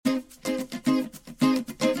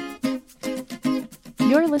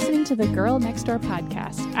You're listening to the Girl Next Door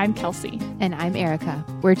podcast. I'm Kelsey. And I'm Erica.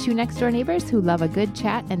 We're two next door neighbors who love a good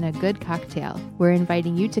chat and a good cocktail. We're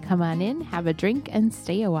inviting you to come on in, have a drink, and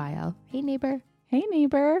stay a while. Hey, neighbor. Hey,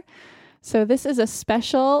 neighbor. So this is a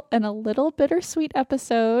special and a little bittersweet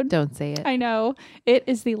episode. Don't say it. I know. It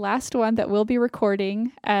is the last one that we'll be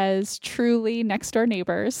recording as truly next door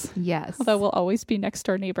neighbors. Yes. Although we'll always be next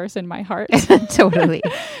door neighbors in my heart. Totally.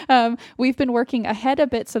 We've been working ahead a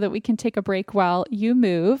bit so that we can take a break while you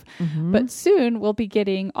move. Mm-hmm. But soon we'll be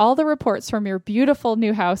getting all the reports from your beautiful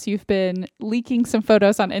new house. You've been leaking some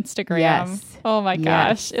photos on Instagram. Yes. Oh my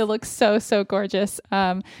gosh. It looks so, so gorgeous.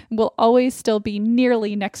 We'll always still be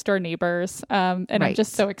nearly next door neighbors. And Right. I'm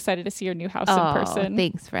just so excited to see your new house in person.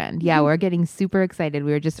 Thanks, friend. Yeah, we're getting super excited.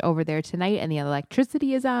 We were just over there tonight and the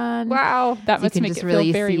electricity is on. Wow. That So must you can make just it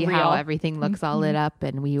really feel very see real. how everything looks all lit up.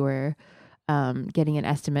 And we were getting an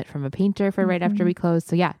estimate from a painter for right after we closed.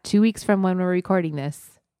 So yeah, 2 weeks from when we're recording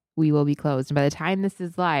this, we will be closed. And by the time this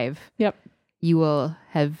is live, Yep. you will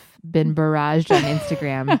have been barraged on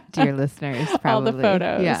Instagram, dear listeners. Probably. All the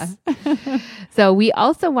photos. Yeah. So we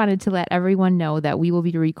also wanted to let everyone know that we will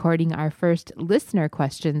be recording our first listener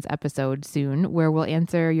questions episode soon, where we'll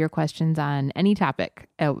answer your questions on any topic.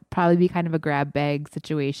 It'll probably be kind of a grab bag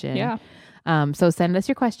situation. Yeah. So send us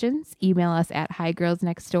your questions. Email us at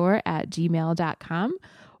higirlsnextdoor@gmail.com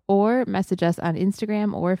or message us on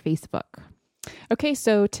Instagram or Facebook. Okay,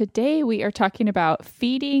 so today we are talking about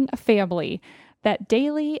feeding a family, that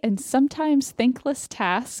daily and sometimes thankless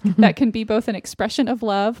task that can be both an expression of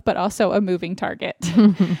love, but also a moving target.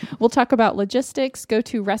 We'll talk about logistics,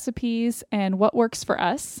 go-to recipes, and what works for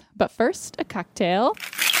us. But first, a cocktail.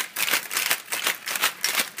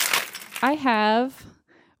 I have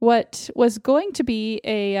what was going to be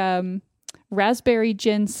a raspberry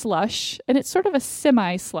gin slush, and it's sort of a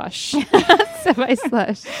semi-slush.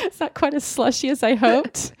 Semi-slush. It's not quite as slushy as I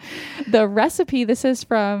hoped. The recipe, this is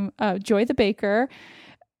from Joy the Baker.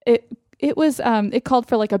 It called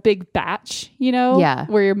for like a big batch, Yeah.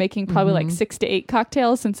 where you're making probably like 6 to 8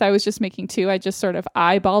 cocktails. Since I was just making 2, I just sort of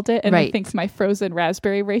eyeballed it. And I Right. think my frozen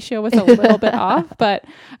raspberry ratio was a little bit off, but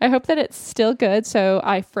I hope that it's still good. So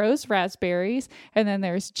I froze raspberries, and then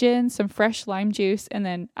there's gin, some fresh lime juice, and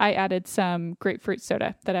then I added some grapefruit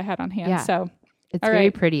soda that I had on hand. Yeah. So It's All very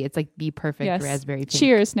right. pretty. It's like the perfect yes. raspberry pink.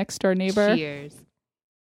 Cheers, next door neighbor. Cheers.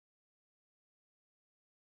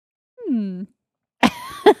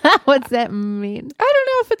 What's that mean? I don't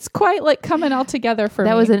know if it's quite like coming all together for me.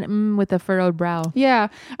 That was an with a furrowed brow. Yeah,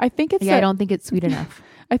 I think it's. Yeah, I don't think it's sweet enough.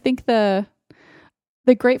 I think the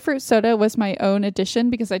grapefruit soda was my own addition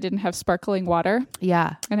because I didn't have sparkling water,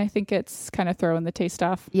 Yeah. and I think it's kind of throwing the taste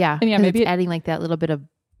off. Yeah. And yeah, 'cause maybe it's it- adding like that little bit of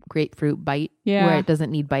grapefruit bite Yeah. where it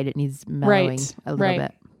doesn't need bite. It needs mellowing a little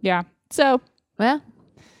bit. Yeah. So Well, at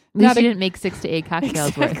Not least a- you didn't make 6 to 8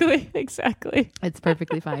 cocktails worth. exactly. It's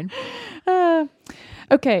perfectly fine.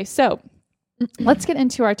 Okay, so let's get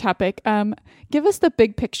into our topic. Give us the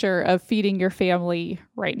big picture of feeding your family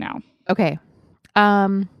right now. Okay.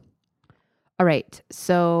 All right.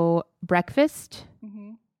 So breakfast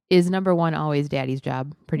is number one, always daddy's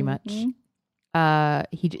job, pretty much. He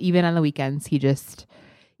even on the weekends, he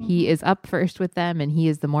is up first with them, and he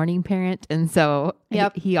is the morning parent, and so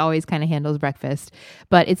Yep. he always kind of handles breakfast.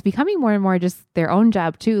 But it's becoming more and more just their own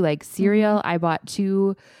job too. Like cereal, I bought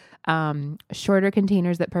 2 shorter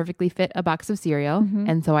containers that perfectly fit a box of cereal,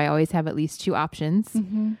 and so I always have at least 2 options.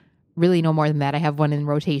 Really no more than that. I have one in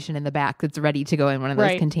rotation in the back that's ready to go in one of those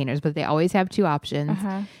Right. containers, but they always have 2 options.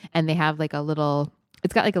 And they have like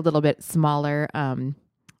it's got like a little bit smaller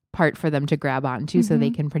part for them to grab onto so they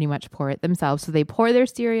can pretty much pour it themselves. So they pour their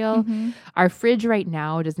cereal. Our fridge right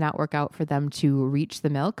now does not work out for them to reach the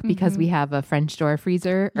milk because we have a French door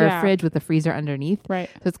freezer or Yeah. fridge with a freezer underneath. Right.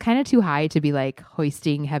 So it's kind of too high to be like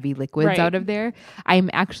hoisting heavy liquids Right. out of there. I'm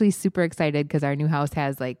actually super excited because our new house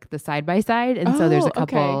has like the side by side. And so there's a Oh,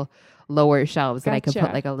 okay. couple lower shelves that I could put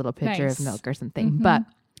Gotcha. like a little pitcher Nice. of milk or something. But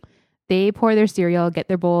they pour their cereal, get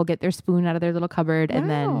their bowl, get their spoon out of their little cupboard, and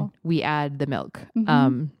then Wow. we add the milk.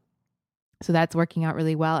 So that's working out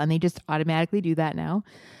really well. And they just automatically do that now.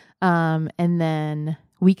 And then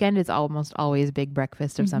weekend is almost always big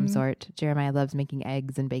breakfast of some sort. Jeremiah loves making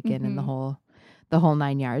eggs and bacon and the whole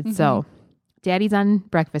 9 yards. So daddy's on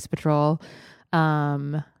breakfast patrol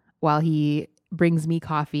while he brings me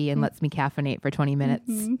coffee and lets me caffeinate for 20 minutes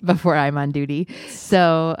before I'm on duty.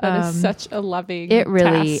 So That is such a loving it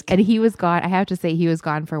really, task. and he was gone. I have to say he was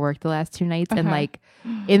gone for work the last 2 nights. And like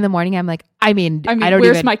in the morning, I'm like, I don't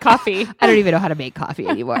where's even, my coffee? I don't even know how to make coffee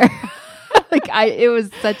anymore. It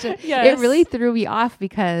was such a, Yes. it really threw me off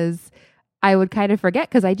because I would kind of forget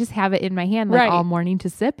because I just have it in my hand like Right. all morning to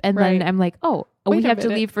sip. And Right. then I'm like, oh, we Wait a have to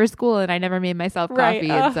minute. leave for school and I never made myself Right.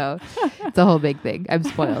 coffee. And so it's a whole big thing. I'm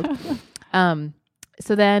spoiled.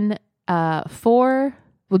 So then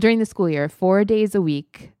during the school year, 4 days a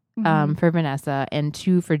week for Vanessa and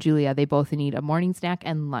 2 for Julia, they both need a morning snack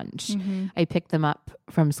and lunch. I picked them up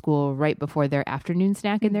from school right before their afternoon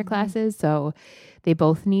snack in their classes. So they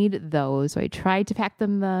both need those. So I tried to pack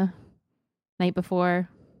them the night before.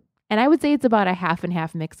 And I would say it's about a half and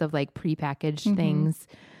half mix of like prepackaged things,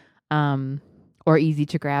 or easy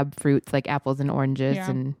to grab fruits like apples and oranges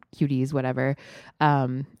and cuties, whatever.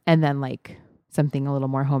 And then like something a little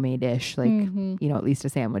more homemade-ish, like, at least a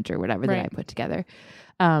sandwich or whatever that I put together.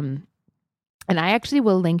 And I actually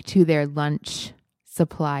will link to their lunch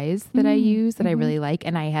supplies that I use that I really like.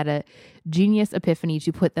 And I had a genius epiphany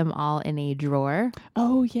to put them all in a drawer.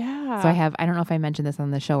 Oh, yeah. So I don't know if I mentioned this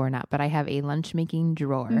on the show or not, but I have a lunch making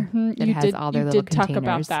drawer that has all their little containers. You did talk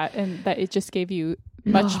about that, and that it just gave you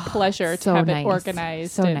much pleasure to have it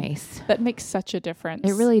organized. So nice. That makes such a difference.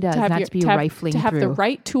 It really does. Not to be rifling through. To have the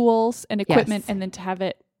right tools and equipment, and then to have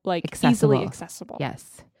it like easily accessible.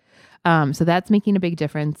 Yes. So that's making a big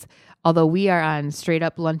difference. Although we are on straight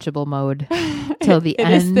up Lunchable mode till the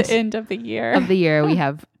end. It is the end of the year. We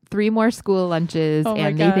have 3 more school lunches,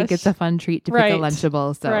 and they think it's a fun treat to pick a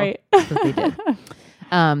Lunchable. So that's what they did.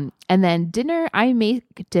 And then dinner, I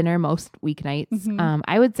make dinner most weeknights.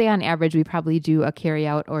 I would say on average, we probably do a carry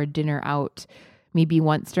out or dinner out maybe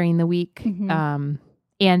once during the week.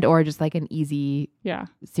 And or just like an easy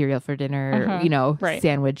cereal for dinner,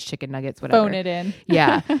 sandwich, chicken nuggets, whatever. Phone it in.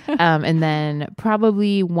 And then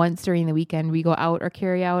probably once during the weekend we go out or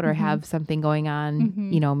carry out or have something going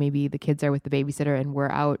on. Maybe the kids are with the babysitter and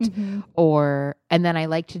we're out. And then I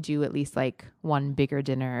like to do at least like one bigger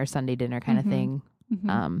dinner or Sunday dinner kind of thing.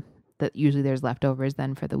 That usually there's leftovers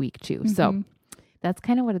then for the week too. So that's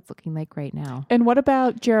kind of what it's looking like right now. And what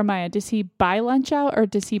about Jeremiah? Does he buy lunch out or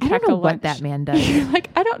does he pack a lunch? I don't know what that man does. You're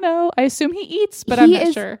like, I don't know. I assume he eats, but I'm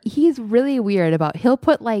not sure. He's really weird he'll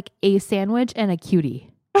put like a sandwich and a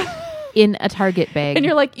cutie in a Target bag. And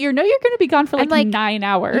you're like, you're going to be gone for like 9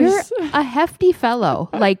 hours. You're a hefty fellow.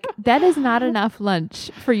 Like that is not enough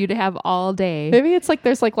lunch for you to have all day. Maybe it's like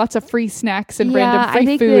there's like lots of free snacks and random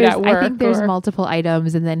free food at work. I think there's multiple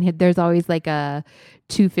items, and then there's always like a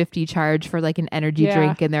 $2.50 charge for like an energy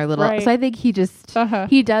drink in their little. So I think he just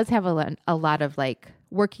he does have a lot of like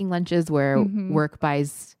working lunches where work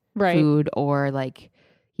buys food, or like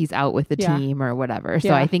he's out with the team or whatever.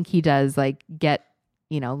 So I think he does like get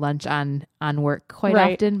lunch on work quite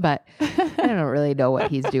often, but I don't really know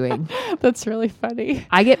what he's doing. That's really funny.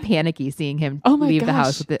 I get panicky seeing him leave the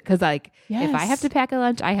house with it, because like if I have to pack a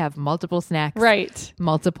lunch, I have multiple snacks,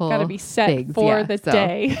 multiple gotta be set things. for the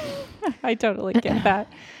day. I totally get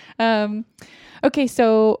that. Okay,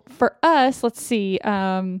 so for us, let's see.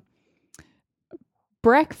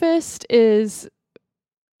 Breakfast is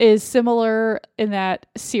similar in that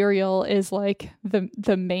cereal is like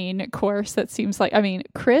the main course. That seems like,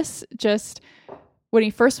 Chris just, when he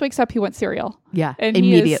first wakes up, he wants cereal. Yeah, and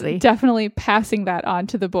immediately. He is definitely passing that on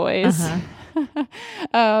to the boys.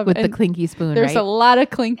 With the clinky spoon, there's a lot of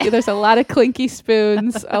clinky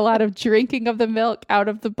spoons, a lot of drinking of the milk out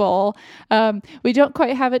of the bowl. We don't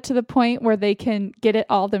quite have it to the point where they can get it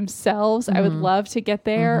all themselves. I would love to get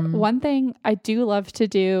there. One thing I do love to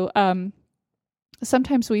do,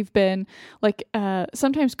 sometimes we've been like,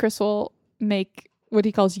 sometimes Chris will make what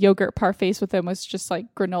he calls yogurt parfaits with them, was just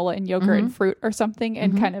like granola and yogurt and fruit or something,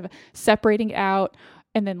 and kind of separating out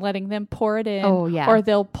and then letting them pour it in. Or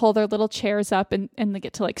they'll pull their little chairs up and they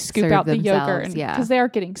get to like scoop out the yogurt, because they are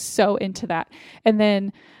getting so into that. And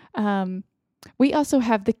then we also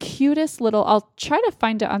have the cutest little, I'll try to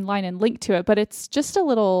find it online and link to it, but it's just a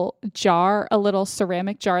little jar, a little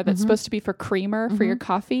ceramic jar that's supposed to be for creamer for your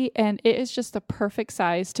coffee. And it is just the perfect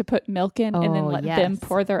size to put milk in and then let them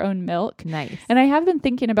pour their own milk. Nice. And I have been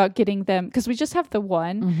thinking about getting them, because we just have the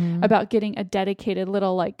one, about getting a dedicated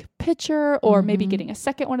little like pitcher, or maybe getting a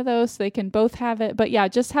second one of those so they can both have it. But yeah,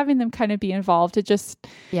 just having them kind of be involved. It just,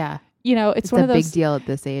 it's one of those, big deal at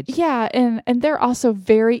this age. Yeah. And they're also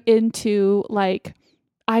very into like,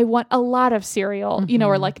 I want a lot of cereal,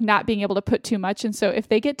 or like not being able to put too much. And so if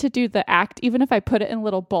they get to do the act, even if I put it in a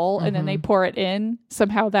little bowl and then they pour it in,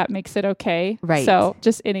 somehow that makes it okay. Right. So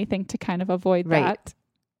just anything to kind of avoid that.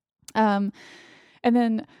 And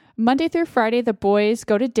then Monday through Friday, the boys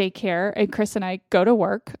go to daycare and Chris and I go to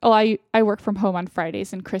work. Oh, I work from home on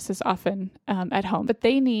Fridays and Chris is often at home, but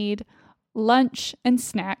they need lunch and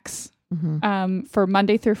snacks for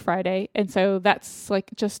Monday through Friday. And so that's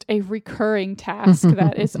like just a recurring task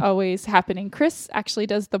that is always happening. Chris actually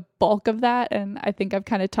does the bulk of that. And I think I've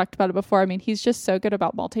kind of talked about it before. I mean, he's just so good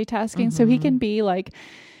about multitasking. So he can be like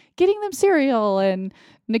getting them cereal and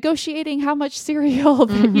negotiating how much cereal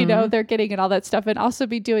they're getting and all that stuff, and also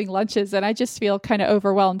be doing lunches. And I just feel kind of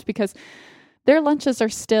overwhelmed because their lunches are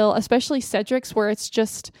still, especially Cedric's, where it's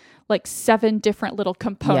just like 7 different little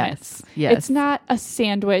components. Yes. It's not a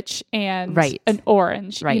sandwich and Right. an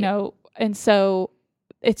orange, Right. and so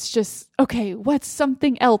it's just, okay, what's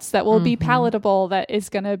something else that will be palatable, that is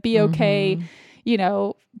going to be okay,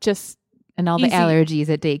 just and all easy. the allergies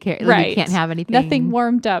at daycare. Like, Right. you can't have anything. Nothing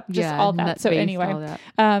warmed up, just Yeah, all that. So nut-based, anyway, all that.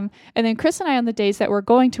 and then Chris and I, on the days that we're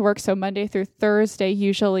going to work, so Monday through Thursday,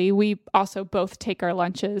 usually we also both take our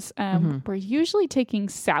lunches. We're usually taking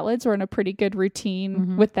salads. We're in a pretty good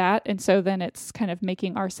routine with that. And so then it's kind of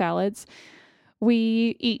making our salads.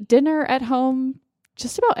 We eat dinner at home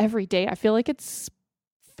just about every day. I feel like it's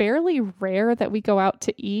fairly rare that we go out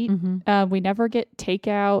to eat. We never get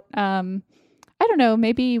takeout. I don't know,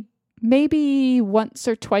 maybe once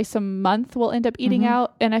or twice a month we'll end up eating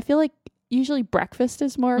out. And I feel like usually breakfast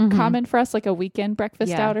is more common for us, like a weekend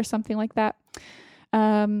breakfast out or something like that.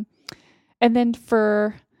 And then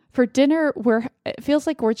for dinner, it feels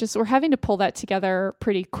like we're having to pull that together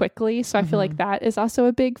pretty quickly. So I feel like that is also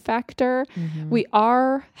a big factor. We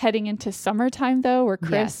are heading into summertime though, where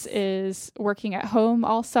Chris is working at home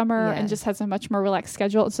all summer and just has a much more relaxed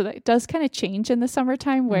schedule. So that does kind of change in the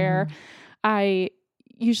summertime, where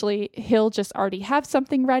he'll just already have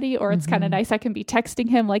something ready, or it's kind of nice. I can be texting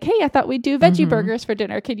him like, hey, I thought we'd do veggie burgers for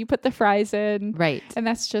dinner. Can you put the fries in? Right. And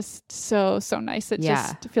that's just so nice. It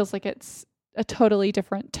just feels like it's a totally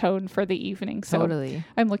different tone for the evening. So Totally.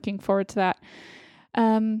 I'm looking forward to that.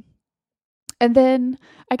 And then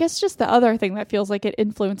I guess just the other thing that feels like it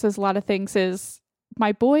influences a lot of things is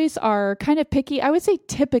my boys are kind of picky. I would say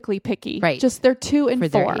typically picky. Right. Just they're 2 and 4.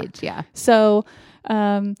 Their age, yeah. So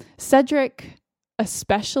Cedric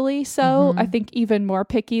especially so, I think even more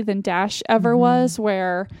picky than Dash ever was,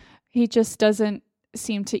 where he just doesn't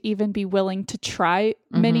seem to even be willing to try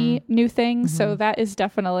many new things. So that is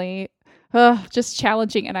definitely just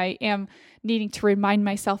challenging. And I am needing to remind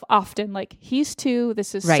myself often, like, he's 2,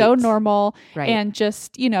 this is so normal. And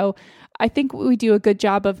just, I think we do a good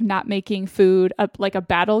job of not making food like a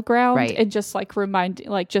battleground and just like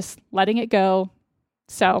just letting it go.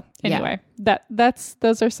 So anyway,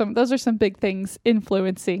 those are some big things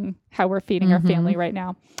influencing how we're feeding our family right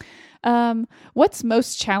now. What's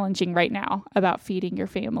most challenging right now about feeding your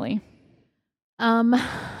family?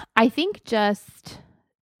 I think just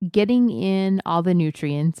getting in all the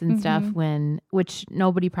nutrients and stuff which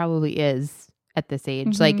nobody probably is at this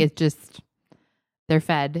age. Like, it's just, they're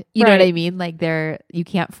fed, you know what I mean? Like, you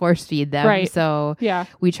can't force feed them. Right. So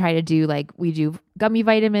we try to do we do gummy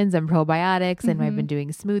vitamins and probiotics, and I've been doing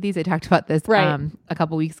smoothies. I talked about this a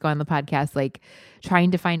couple weeks ago on the podcast, like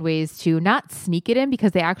trying to find ways to not sneak it in,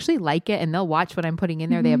 because they actually like it and they'll watch what I'm putting in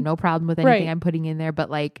there. They have no problem with anything I'm putting in there, but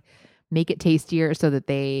like make it tastier so that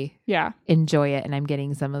they enjoy it. And I'm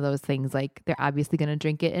getting some of those things, like they're obviously going to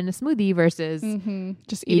drink it in a smoothie versus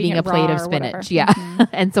just eating a plate of spinach. Yeah.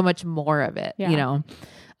 And so much more of it,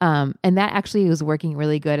 and that actually was working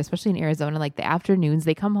really good, especially in Arizona. Like the afternoons,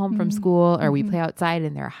 they come home from school or we play outside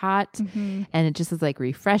and they're hot and it just is like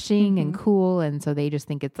refreshing and cool. And so they just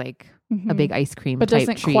think it's like a big ice cream but type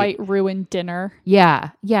doesn't treat. Quite ruin dinner. Yeah.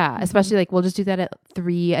 Especially like we'll just do that at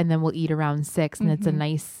 3 and then we'll eat around 6, and it's a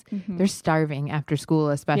nice, they're starving after school,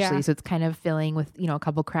 especially. So it's kind of filling with, a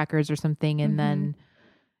couple crackers or something. And then,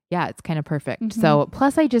 it's kind of perfect. So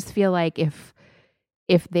plus I just feel like if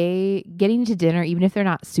they getting to dinner, even if they're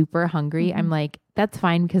not super hungry, I'm like, that's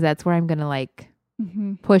fine, because that's where I'm going to like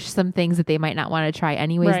push some things that they might not want to try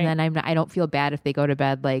anyways. And then I don't feel bad if they go to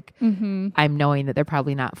bed. Like I'm knowing that they're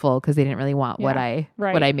probably not full because they didn't really want what I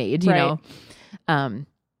made, you know?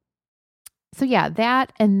 So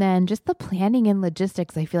that, and then just the planning and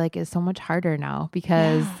logistics, I feel like is so much harder now,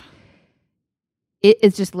 because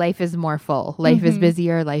it's just, life is more full. Life is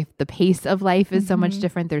busier. The pace of life is so much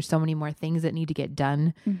different. There's so many more things that need to get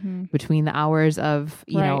done between the hours of,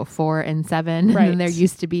 4 and 7 than there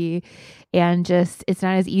used to be. And just, it's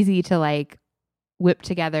not as easy to like whip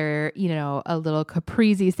together, a little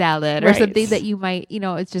caprese salad or something that you might,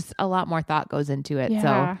 it's just a lot more thought goes into it.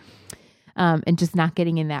 So, and just not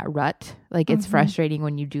getting in that rut. Like it's frustrating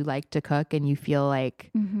when you do like to cook and you feel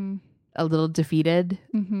like a little defeated.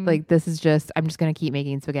 Like this is just, I'm just going to keep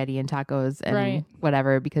making spaghetti and tacos and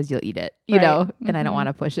whatever, because you'll eat it, you know, and I don't want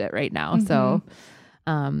to push it right now. So,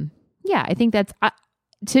 I think that's,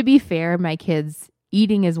 to be fair, my kids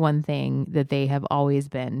eating is one thing that they have always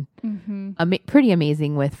been pretty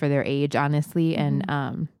amazing with for their age, honestly.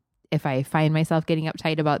 And if I find myself getting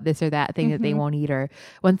uptight about this or that thing that they won't eat, or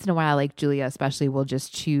once in a while, like Julia especially will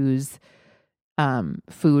just choose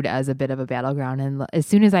food as a bit of a battleground, and as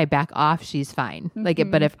soon as I back off, she's fine.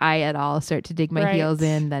 But if I at all start to dig my heels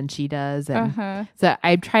in, then she does. And so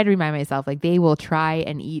I try to remind myself, like, they will try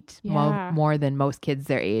and eat more than most kids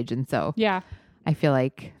their age, and so I feel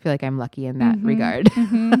like I'm lucky in that regard.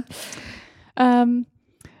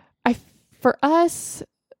 For us,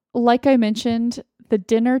 like I mentioned, the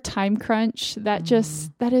dinner time crunch, that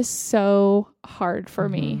is so hard for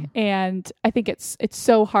me. And I think it's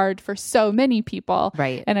so hard for so many people.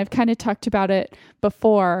 Right. And I've kind of talked about it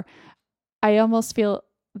before. I almost feel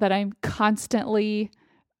that I'm constantly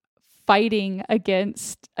fighting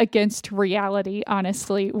against reality,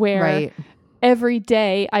 honestly, where every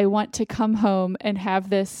day I want to come home and have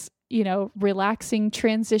this, relaxing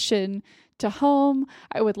transition to home.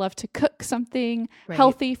 I would love to cook something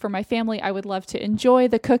healthy for my family. I would love to enjoy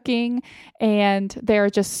the cooking. And there are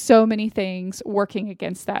just so many things working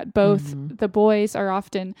against that. Both the boys are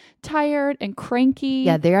often tired and cranky.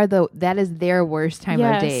 Yeah, that is their worst time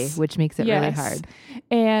of day, which makes it really hard.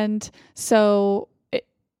 And so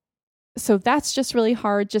that's just really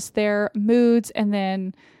hard, just their moods. And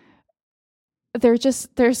then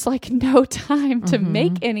there's like no time to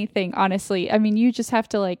make anything, honestly. I mean, you just have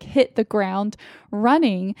to like hit the ground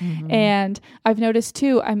running. And I've noticed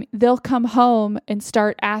too, they'll come home and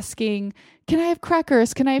start asking, can I have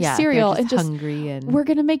crackers? Can I have cereal? And just hungry, and we're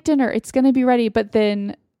going to make dinner. It's going to be ready. But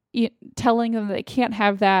then telling them they can't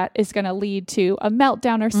have that is going to lead to a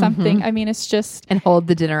meltdown or something. I mean, it's just... And hold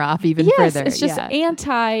the dinner off even further. It's just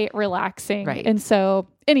anti-relaxing. Right. And so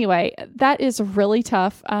anyway, that is really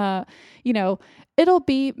tough. It'll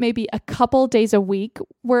be maybe a couple days a week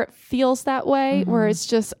where it feels that way, where it's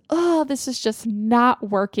just, this is just not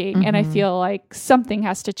working. And I feel like something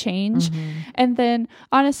has to change. And then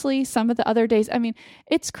honestly, some of the other days, I mean,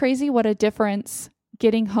 it's crazy what a difference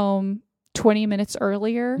getting home 20 minutes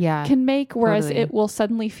earlier can make, whereas it will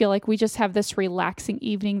suddenly feel like we just have this relaxing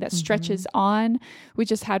evening that stretches on. We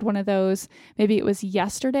just had one of those, maybe it was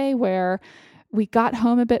yesterday, where we got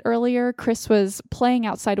home a bit earlier. Chris was playing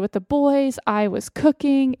outside with the boys. I was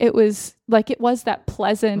cooking. It was that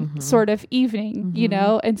pleasant sort of evening,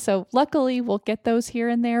 And so luckily we'll get those here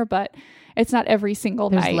and there, but it's not every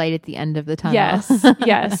single night. There's light at the end of the tunnel.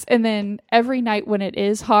 Yes. And then every night when it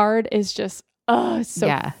is hard is just, it's so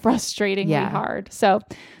frustratingly hard. So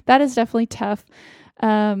that is definitely tough.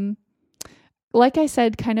 Like I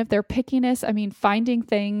said, kind of their pickiness. I mean, finding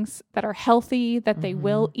things that are healthy that they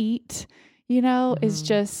will eat, is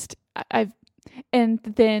just, and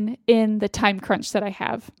then in the time crunch that I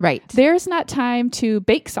have, there's not time to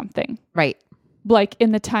bake something. Like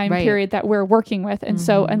in the time period that we're working with. And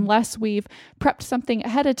so unless we've prepped something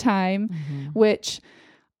ahead of time, which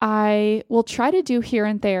I will try to do here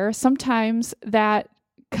and there, sometimes that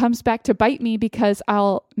comes back to bite me because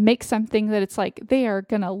I'll make something that it's like, they are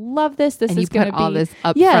going to love this. This is going to be all this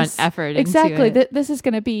upfront effort. Exactly. Into it. This is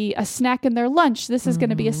going to be a snack in their lunch. This is going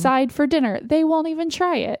to be a side for dinner. They won't even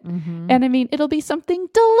try it. And I mean, it'll be something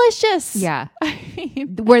delicious. Yeah.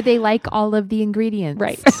 Where they like all of the ingredients.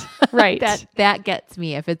 Right. That gets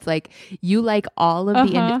me. If it's like, you like all of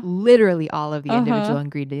literally all of the individual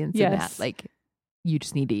ingredients in that, like, you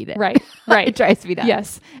just need to eat it. Right. It drives me nuts.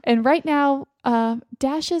 Yes. And right now,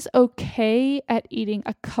 Dash is okay at eating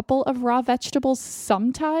a couple of raw vegetables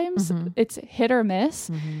sometimes. It's hit or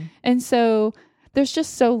miss. And so there's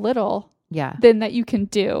just so little then that you can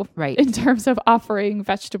do in terms of offering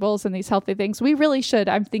vegetables and these healthy things. We really should.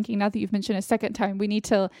 I'm thinking, now that you've mentioned a second time, we need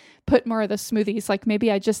to put more of the smoothies. Like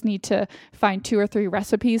maybe I just need to find 2 or 3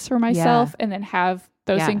 recipes for myself and then have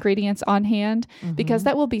those ingredients on hand, because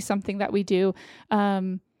that will be something that we do.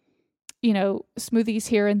 Smoothies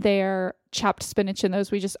here and there, chopped spinach in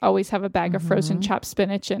those. We just always have a bag of frozen chopped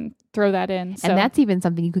spinach and throw that in. So. And that's even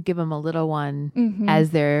something you could give them a little one as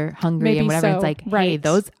they're hungry. Maybe and whatever. So. It's like, hey,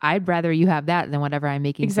 I'd rather you have that than whatever I'm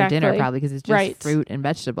making for dinner, probably, because it's just fruit and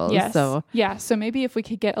vegetables. Yes. So so maybe if we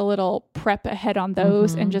could get a little prep ahead on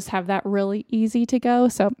those and just have that really easy to go.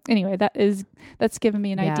 So anyway, that's given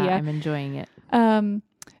me an idea. I'm enjoying it.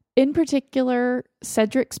 In particular,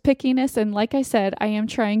 Cedric's pickiness, and like I said, I am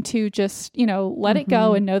trying to just, let it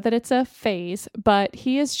go and know that it's a phase, but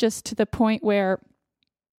he is just to the point where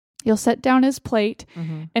he'll set down his plate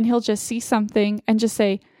and he'll just see something and just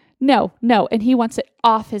say, no, and he wants it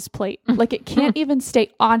off his plate. Like it can't even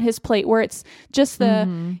stay on his plate, where it's just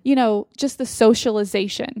the, just the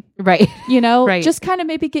socialization. Right. Just kind of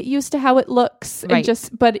maybe get used to how it looks and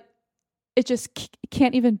but it just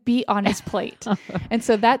can't even be on his plate. And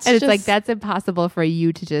so that's and it's just, like, that's impossible for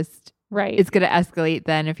you to just, right. It's going to escalate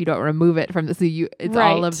then if you don't remove it from the, so you, it's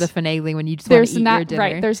Right. all of the finagling when you just want to eat your dinner.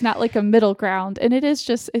 Right. There's not like a middle ground. And it is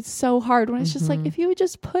just, it's so hard when it's just like, if you would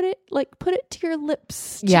just put it to your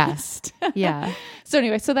lips. Yeah. Just. Yeah. So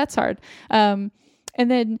anyway, so that's hard. And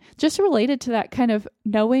then just related to that, kind of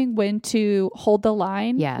knowing when to hold the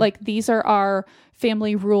line. Yeah. Like these are our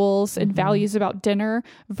family rules and values about dinner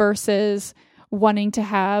versus wanting to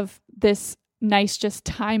have this nice just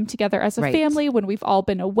time together as a Right. family when we've all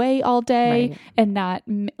been away all day Right. and not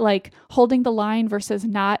like holding the line versus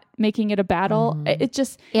not making it a battle. It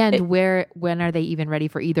just, And when are they even ready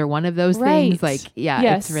for either one of those Right. things? Like, yeah,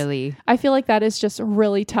 Yes. it's really, I feel like that is just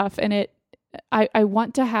really tough. And I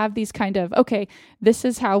want to have these kind of, okay, this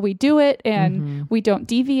is how we do it and we don't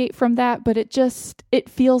deviate from that, but it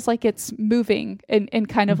feels like it's moving and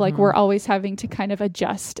kind of like we're always having to kind of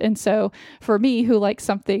adjust. And so for me, who likes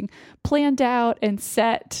something planned out and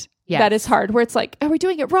set, that is hard, where it's like, are we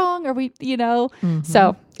doing it wrong? Are we,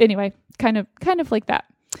 so anyway, kind of like that.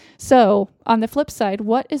 So on the flip side,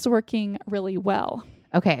 what is working really well?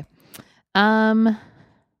 okay. All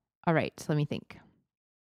right. So let me think.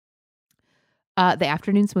 The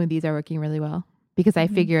afternoon smoothies are working really well because I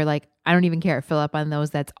figure like, I don't even care. Fill up on those.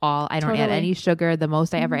 That's all. I don't add any sugar. The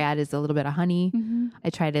most I ever add is a little bit of honey. I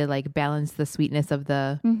try to like balance the sweetness of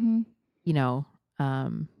the,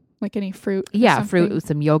 Like any fruit. Yeah. Fruit with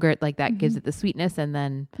some yogurt, like that gives it the sweetness. And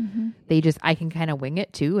then I can kind of wing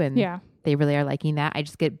it too. And they really are liking that. I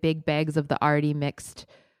just get big bags of the already mixed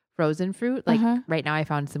frozen fruit. Like right now I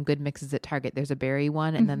found some good mixes at Target. There's a berry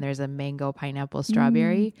one and then there's a mango, pineapple,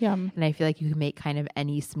 strawberry. Yum. And I feel like you can make kind of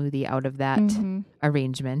any smoothie out of that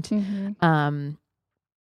arrangement. The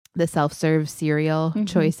self-serve cereal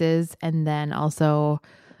choices. And then also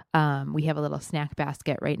we have a little snack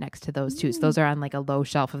basket right next to those too. So those are on like a low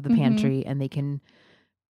shelf of the pantry and they can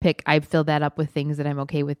pick. I've filled that up with things that I'm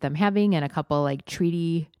okay with them having and a couple like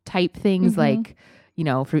treaty type things like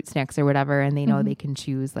fruit snacks or whatever. And they know they can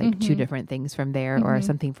choose like two different things from there or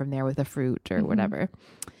something from there with a fruit or whatever.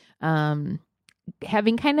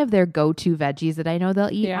 Having kind of their go-to veggies that I know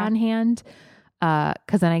they'll eat on hand.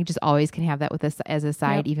 Cause then I just always can have that with us as a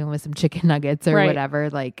side, even with some chicken nuggets or whatever.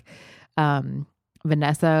 Like,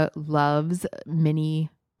 Vanessa loves mini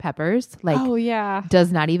peppers. Like,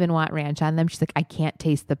 does not even want ranch on them. She's like, I can't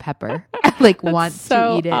taste the pepper. Like wants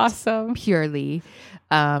to eat it purely.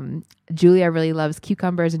 Julia really loves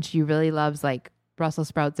cucumbers and she really loves like Brussels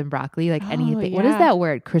sprouts and broccoli, like anything. What is that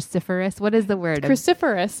word? Cruciferous? What is the word?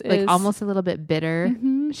 Cruciferous is like almost a little bit bitter.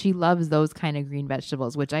 She loves those kind of green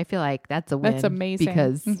vegetables, which I feel like that's a win. That's amazing.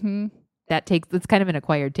 Because it's kind of an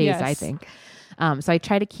acquired taste, I think. So I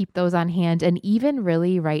try to keep those on hand. And even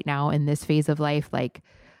really right now in this phase of life, like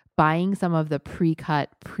buying some of the pre-cut,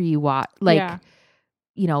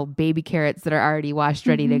 baby carrots that are already washed,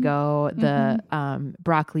 ready to go, the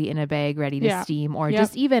broccoli in a bag ready to steam, or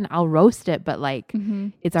just even I'll roast it, but like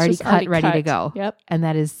it's already cut, ready to go. Yep. And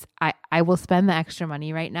that is, I will spend the extra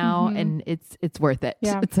money right now and it's worth it.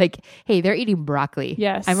 Yeah. It's like, hey, they're eating broccoli.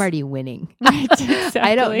 Yes. I'm already winning. Right, exactly.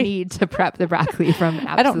 I don't need to prep the broccoli from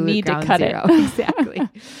absolute I don't need to cut zero. it. Exactly.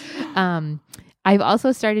 I've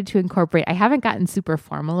also started to incorporate, I haven't gotten super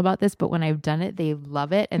formal about this, but when I've done it, they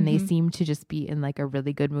love it. And they seem to just be in like a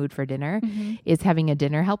really good mood for dinner, is having a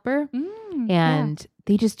dinner helper. And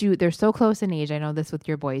they just they're so close in age. I know this with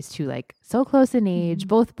your boys too, like so close in age,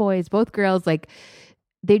 both boys, both girls, like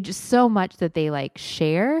they just so much that they like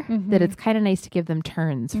share that it's kind of nice to give them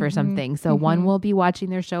turns for something. So one will be watching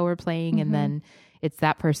their show or playing and then it's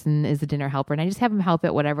that person is a dinner helper. And I just have them help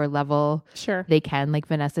at whatever level they can. Like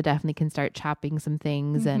Vanessa definitely can start chopping some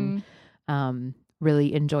things and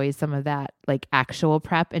really enjoys some of that like actual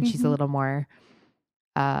prep. And she's a little more,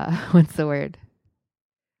 what's the word?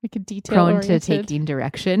 Like a detail prone oriented. to taking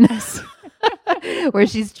direction. Where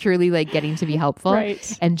she's truly like getting to be helpful.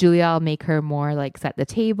 Right. And Julia, I'll make her more like set the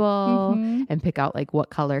table and pick out like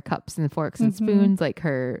what color cups and forks and spoons like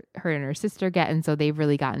her and her sister get. And so they've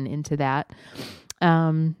really gotten into that.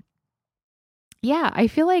 I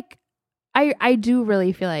feel like I do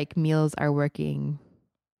really feel like meals are working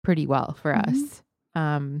pretty well for us.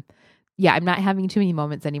 I'm not having too many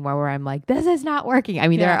moments anymore where I'm like, this is not working. I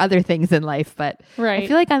mean, there are other things in life, but I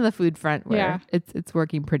feel like on the food front where it's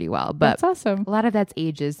working pretty well. But that's awesome. A lot of that's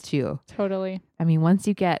ages too. Totally. I mean, once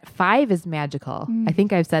you get 5 is magical. I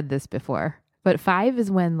think I've said this before, but 5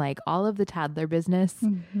 is when like all of the toddler business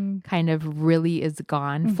kind of really is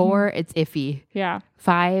gone. 4, it's iffy. Yeah.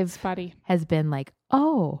 5 spotty has been like,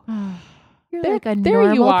 oh, you're there, like a there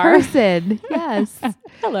normal you are. person. Yes.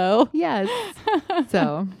 Hello. Yes.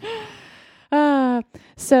 So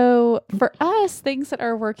So for us, things that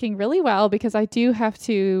are working really well, because I do have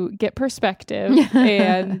to get perspective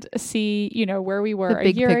and see, where we were a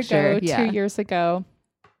year ago, 2 years ago.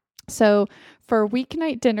 So for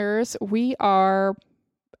weeknight dinners, we are,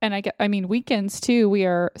 and weekends too, we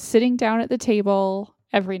are sitting down at the table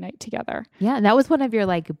every night together. Yeah. And that was one of your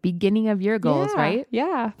beginning of year goals, right?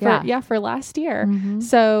 Yeah. For last year. Mm-hmm.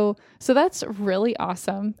 So that's really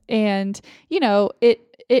awesome. And,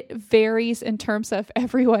 it varies in terms of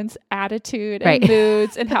everyone's attitude and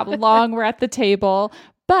moods and how long we're at the table.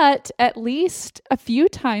 But at least a few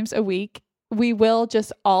times a week, we will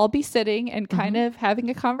just all be sitting and kind of having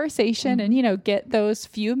a conversation and, get those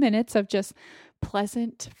few minutes of just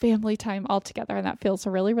pleasant family time all together. And that feels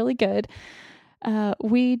really, really good.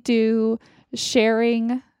 We do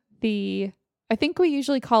sharing I think we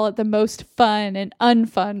usually call it the most fun and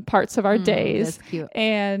unfun parts of our days. That's cute.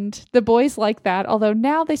 And the boys like that. Although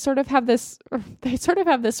now they sort of have this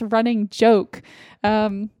running joke,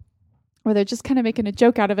 where they're just kind of making a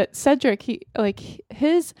joke out of it. Cedric,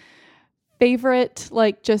 his favorite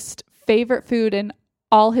food and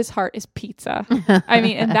all his heart is pizza.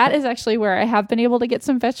 And that is actually where I have been able to get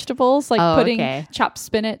some vegetables, putting chopped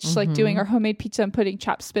spinach, doing our homemade pizza and putting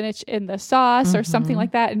chopped spinach in the sauce or something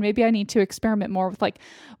like that. And maybe I need to experiment more with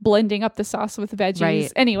blending up the sauce with veggies.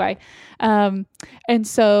 Right. Anyway. And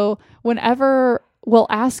so whenever we'll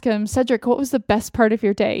ask him, Cedric, what was the best part of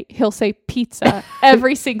your day? He'll say pizza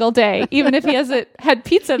every single day, even if he hasn't had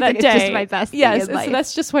pizza that day. It's just my best thing in life. So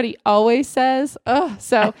that's just what he always says. Oh,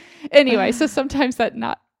 so anyway, so sometimes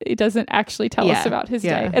he doesn't actually tell us about his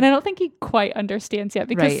day. And I don't think he quite understands yet,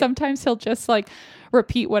 because sometimes he'll just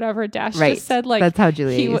repeat whatever Dash just said. That's how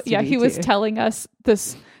Julia he was telling us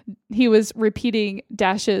this. He was repeating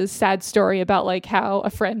Dash's sad story about how a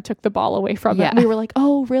friend took the ball away from him. And we were like,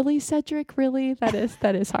 oh, really, Cedric? Really? That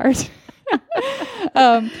is hard.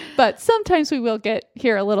 But sometimes we will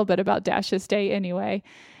hear a little bit about Dash's day anyway.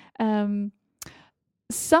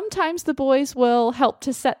 Sometimes the boys will help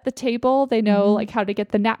to set the table. They know how to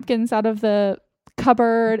get the napkins out of the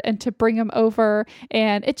cupboard and to bring them over,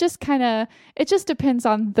 and it just depends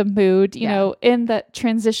on the mood. In the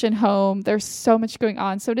transition home, there's so much going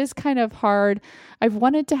on, so it is kind of hard. I've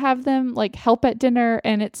wanted to have them help at dinner,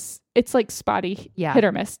 and it's spotty, hit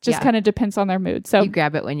or miss, just kind of depends on their mood. So you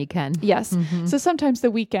grab it when you can. Yes. So sometimes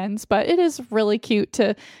the weekends, but it is really cute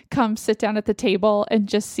to come sit down at the table and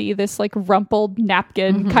just see this rumpled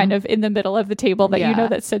napkin kind of in the middle of the table that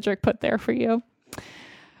that Cedric put there for you.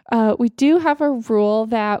 We do have a rule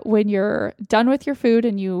that when you're done with your food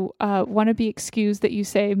and you want to be excused, that you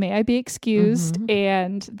say, may I be excused?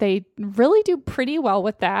 And they really do pretty well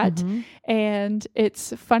with that. And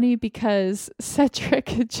it's funny because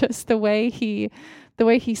Cedric, just the way he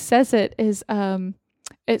says it is,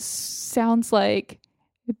 it sounds like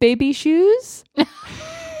baby shoes.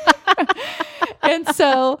 And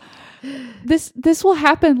so this will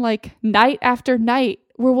happen night after night,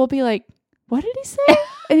 where we'll be like, what did he say?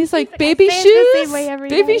 And he's like, baby shoes,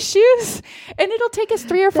 baby shoes. And it'll take us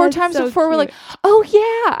 3 or 4 times before we're like, oh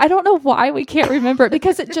yeah. I don't know why we can't remember it,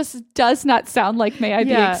 because it just does not sound like may I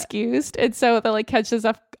be excused. And so that catches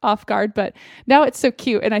us off guard. But now it's so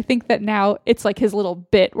cute. And I think that now it's his little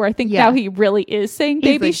bit where I think now he really is saying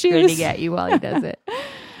baby shoes. He's grinning at you while he does it.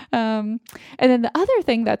 And then the other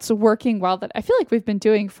thing that's working well that I feel like we've been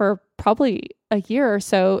doing for probably a year or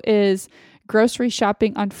so is grocery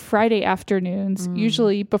shopping on Friday afternoons,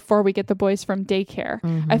 usually before we get the boys from daycare.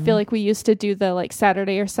 I feel like we used to do the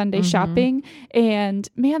Saturday or Sunday shopping, and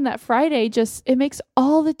man, that Friday it makes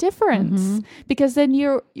all the difference, because then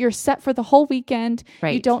you're set for the whole weekend.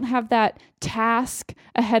 You don't have that task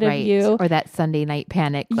ahead of you, or that Sunday night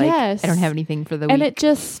panic. Yes. I don't have anything for the week. And it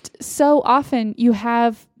just so often you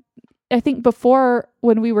have, I think before,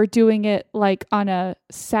 when we were doing it on a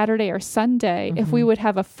Saturday or Sunday, if we would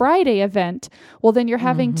have a Friday event, well, then you're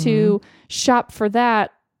having to shop for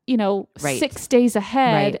that, 6 days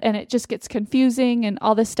ahead, and it just gets confusing and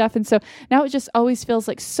all this stuff. And so now it just always feels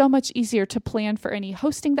so much easier to plan for any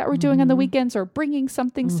hosting that we're doing on the weekends, or bringing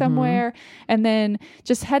something somewhere, and then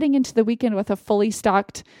just heading into the weekend with a fully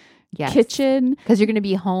stocked kitchen, because you're going to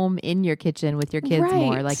be home in your kitchen with your kids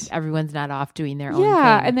more. Everyone's not off doing their own thing.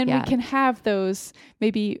 And then we can have those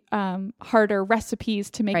maybe harder recipes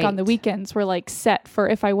to make on the weekends. We're set for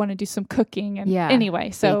if I want to do some cooking and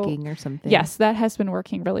anyway, so baking or something. Yes, that has been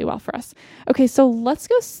working really well for us. Okay, so let's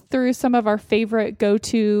go through some of our favorite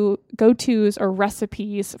go-tos or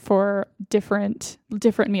recipes for different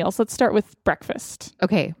meals. Let's start with breakfast.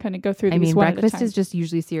 Okay, kind of go through these one breakfast at a time. is just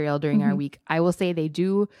usually cereal during our week. I will say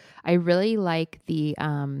I really like the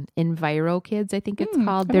Enviro Kids, I think it's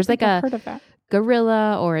called. There's I've heard of that.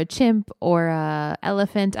 gorilla or a chimp or a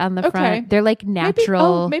elephant on the Okay. front. They're like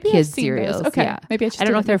natural maybe I've kids seen cereals. those. Okay. Yeah. Maybe I just I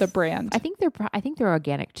don't know if they're they're the brand. I think they're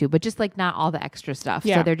organic too, but just like not all the extra stuff.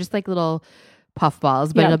 Yeah. So they're just like little puff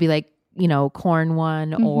balls, but Yeah. it'll be like, corn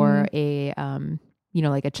one or a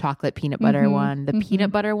like a chocolate peanut butter one. The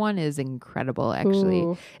peanut butter one is incredible, actually.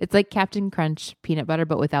 Ooh. It's like Captain Crunch peanut butter,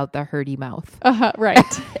 but without the herdy mouth.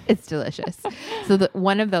 Right. It's delicious. So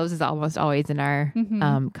one of those is almost always in our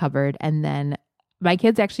cupboard. And then my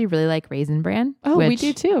kids actually really like Raisin Bran. Oh, we which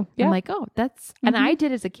do too. Yeah. I'm like, oh, that's, and I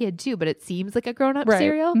did as a kid too, but it seems like a grown up Right.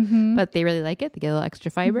 cereal, but they really like it. They get a little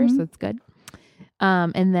extra fiber, so it's good.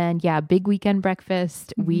 And then, big weekend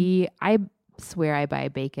breakfast. I swear I buy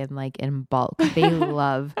bacon like in bulk. They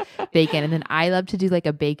love bacon. And then I love to do like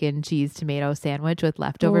a bacon cheese tomato sandwich with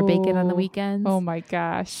leftover bacon on the weekends. Oh my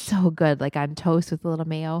gosh. So good, like on toast with a little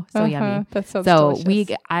mayo. So yummy. That sounds So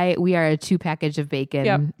delicious. we are a 2 package of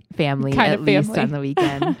bacon family Kind at of least family. on the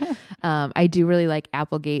weekend. I do really like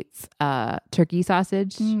Applegate's turkey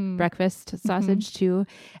sausage breakfast sausage too.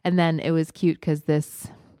 And then it was cute because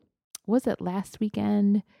was it last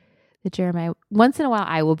weekend that Jeremiah, once in a while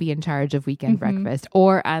I will be in charge of weekend breakfast,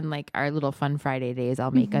 or on like our little fun Friday days I'll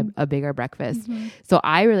make a bigger breakfast. So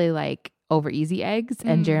I really like over easy eggs,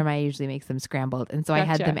 and Jeremiah usually makes them scrambled. And so I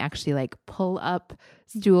had them actually like pull up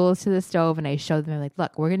stools to the stove, and I showed them, like,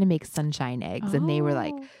 look, we're going to make sunshine eggs. And they were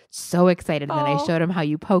like so excited. And then I showed them how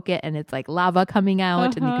you poke it and it's like lava coming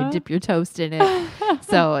out and you can dip your toast in it.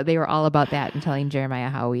 So they were all about that and telling Jeremiah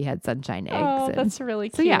how we had sunshine eggs. Oh, and that's really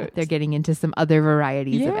cute. so yeah, they're getting into some other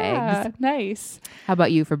varieties of eggs. Nice. How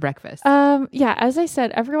about you for breakfast? As I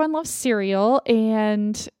said, everyone loves cereal,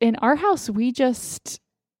 and in our house we just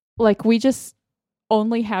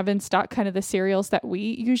only have in stock kind of the cereals that we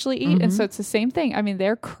usually eat. And so it's the same thing. I mean,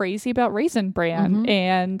 they're crazy about Raisin Bran.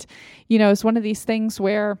 And, it's one of these things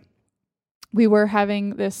where we were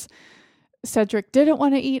having this, Cedric didn't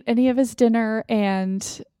want to eat any of his dinner. And,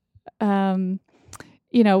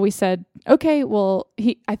 we said, okay, well,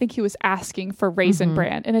 I think he was asking for Raisin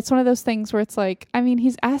Bran. And it's one of those things where it's like, I mean,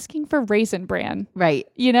 he's asking for Raisin Bran. Right.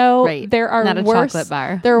 Right. There are not a worse, chocolate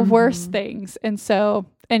bar. There are worse things. And so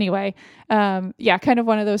anyway, kind of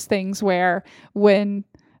one of those things where when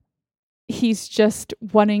he's just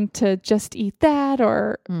wanting to just eat that,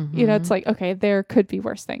 or, it's like, okay, there could be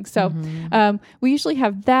worse things. So, we usually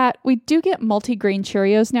have that. We do get multi-grain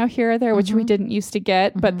Cheerios now here or there, which we didn't used to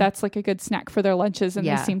get, but that's like a good snack for their lunches, and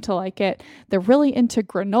they seem to like it. They're really into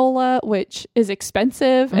granola, which is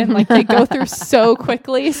expensive, and like they go through so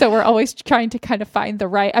quickly. So we're always trying to kind of find the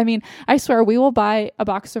right, I mean, I swear we will buy a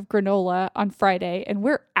box of granola on Friday and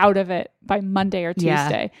we're out of it by Monday or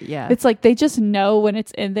Tuesday. Yeah. It's like they just know when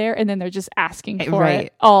it's in there, and then they're just asking for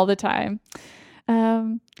it all the time.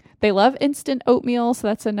 They love instant oatmeal, so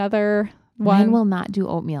that's another one. Mine will not do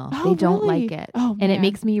oatmeal. Oh, they don't really? like it. Oh, and it man.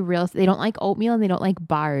 makes me they don't like oatmeal, and they don't like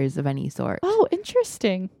bars of any sort. Oh,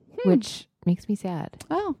 interesting. Which makes me sad.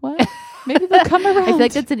 Oh, well, maybe they'll come around. I feel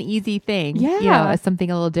like that's an easy thing. Yeah. As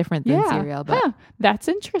something a little different than cereal. But that's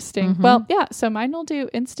interesting. Well, so mine will do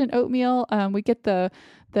instant oatmeal. We get the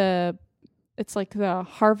it's like the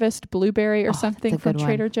Harvest Blueberry or something from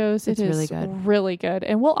Trader Joe's. It is really good.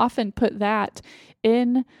 And we'll often put that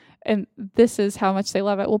in, and this is how much they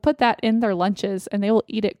love it. We'll put that in their lunches, and they will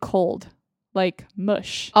eat it cold, like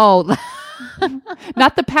mush. Oh,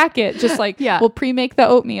 Not the packet, just like we'll pre-make the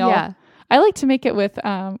oatmeal. Yeah. I like to make it with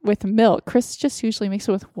milk. Chris just usually makes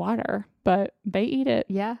it with water, but they eat it.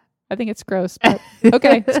 Yeah. I think it's gross, but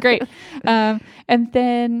okay, it's great. And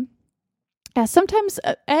then sometimes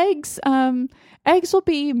eggs will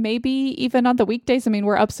be maybe even on the weekdays. I mean,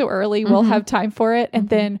 we're up so early, we'll have time for it. And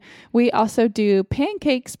then we also do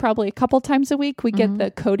pancakes probably a couple times a week. We get the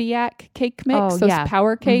Kodiak cake mix, those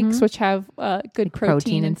power cakes, which have good like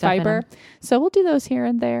protein and fiber. So we'll do those here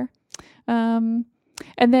and there.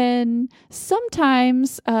 And then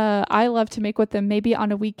sometimes I love to make with them, maybe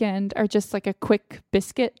on a weekend, or just like a quick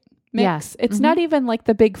biscuit mix. It's not even like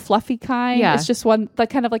the big fluffy kind. It's just one, like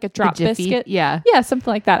kind of like a drop biscuit. Yeah, something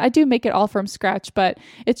like that. I do make it all from scratch, but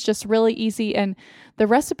it's just really easy. And the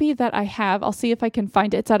recipe that I have, I'll see if I can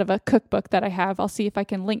find it. It's out of a cookbook that I have. I'll see if I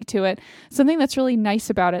can link to it. Something that's really nice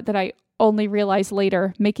about it that I only realized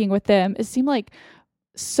later making with them, it seemed like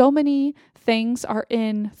so many things are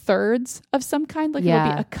in thirds of some kind. Like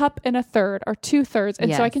it'll be a cup and a third, or 2/3.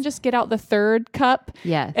 And so I can just get out the third cup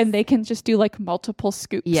and they can just do like multiple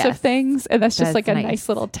scoops of things. And that's just like a nice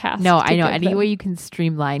little task. No, I know. Any way you can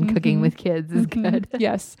streamline cooking with kids is good.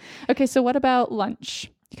 Yes. Okay. So what about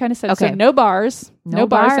lunch? You kind of said, Okay. so no bars. No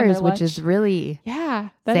bars in their bars, which lunch. is really Yeah.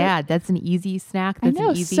 sad. That's an easy snack. I That's know,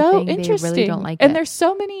 an easy so thing. interesting. They really don't like and it. there's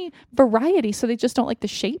so many varieties, so they just don't like the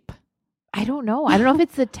shape. I don't know. I don't know if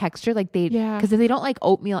it's the texture, like Yeah. because if they don't like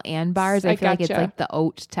oatmeal and bars, I feel like it's gotcha. like the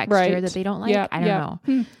oat texture Right. that they don't like. Yeah, I don't yeah.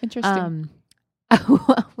 know. Interesting.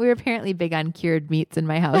 We're apparently big on cured meats in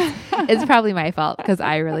my house. It's probably my fault because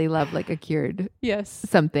I really love like a cured Yes.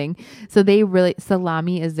 something. So they really,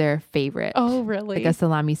 salami is their favorite. Oh, really? Like a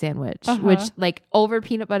salami sandwich, Uh-huh. which like over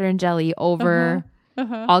peanut butter and jelly, over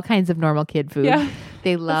all kinds of normal kid food. Yeah.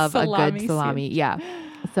 They love a salami good salami. Yeah.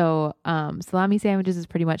 So salami sandwiches is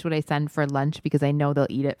pretty much what I send for lunch because I know they'll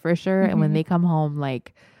eat it for sure. And when they come home,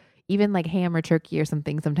 like even like ham or turkey or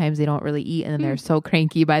something, sometimes they don't really eat and then they're so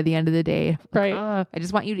cranky by the end of the day. Right. Like, I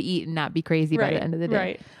just want you to eat and not be crazy by the end of the day.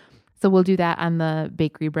 Right. So we'll do that on the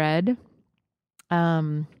bakery bread.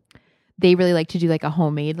 They really like to do like a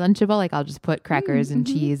homemade Lunchable. Like I'll just put crackers and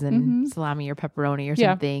cheese and salami or pepperoni or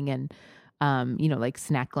something. And, like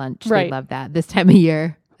snack lunch. Right. They love that this time of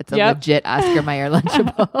year. It's a legit Oscar Mayer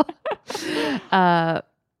Lunchable.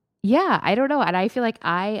 Yeah, I don't know. And I feel like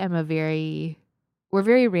we're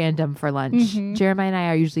very random for lunch. Jeremiah and I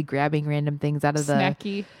are usually grabbing random things out of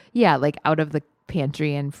Snacky. like out of the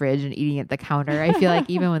pantry and fridge and eating at the counter. I feel like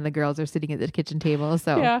even when the girls are sitting at the kitchen table.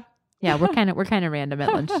 So yeah, we're kind of random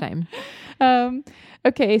at lunchtime.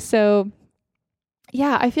 Okay. So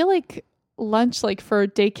yeah, I feel like lunch, like for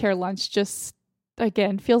daycare lunch, just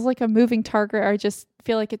again, feels like a moving target. I just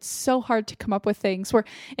feel like it's so hard to come up with things where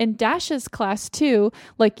in Dash's class too,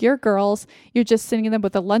 like your girls, you're just sending them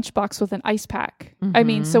with a lunchbox with an ice pack. I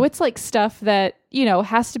mean, so it's like stuff that,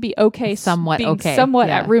 has to be okay. Somewhat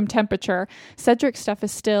at room temperature. Cedric's stuff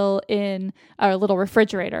is still in our little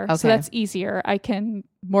refrigerator. Okay. So that's easier. I can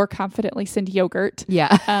more confidently send yogurt.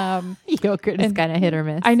 Yeah. Yogurt is kind of hit or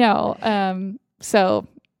miss. I know. So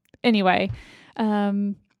anyway,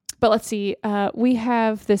 but let's see. We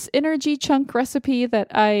have this energy chunk recipe that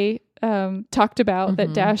I talked about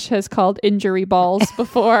that Dash has called injury balls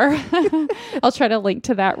before. I'll try to link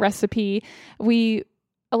to that recipe.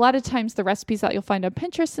 A lot of times the recipes that you'll find on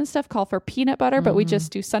Pinterest and stuff call for peanut butter, but we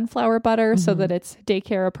just do sunflower butter so that it's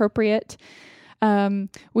daycare appropriate.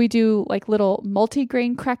 We do like little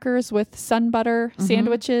multi-grain crackers with sun butter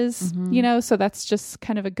sandwiches, so that's just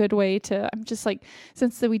kind of a good way to, I'm just like,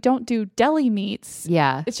 since we don't do deli meats,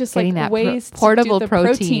 it's just getting like that ways portable to do the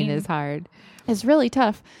protein is hard. Is really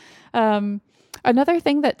tough. Another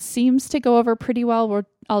thing that seems to go over pretty well, where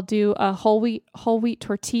I'll do a whole wheat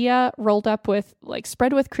tortilla rolled up with like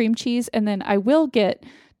spread with cream cheese, and then I will get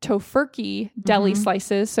tofurkey deli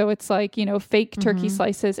slices. So it's like, fake turkey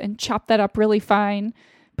slices, and chop that up really fine,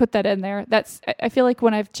 put that in there. I feel like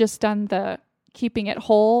when I've just done the keeping it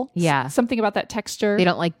whole, something about that texture. They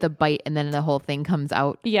don't like the bite and then the whole thing comes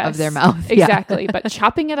out Yes, of their mouth. Exactly. But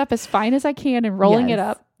chopping it up as fine as I can and rolling it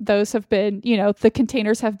up, those have been, the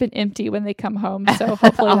containers have been empty when they come home. So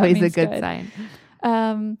hopefully always that means a good sign.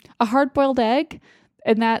 A hard-boiled egg.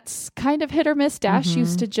 And that's kind of hit or miss. Dash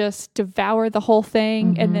used to just devour the whole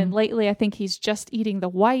thing. And then lately, I think he's just eating the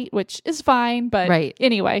white, which is fine. But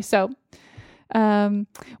anyway, so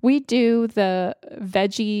we do the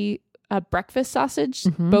veggie breakfast sausage,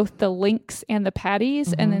 both the links and the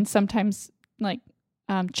patties. And then sometimes like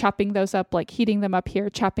chopping those up, like heating them up here,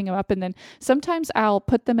 chopping them up. And then sometimes I'll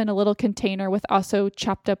put them in a little container with also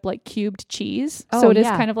chopped up like cubed cheese. So it is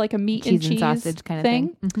kind of like a meat and cheese sausage kind of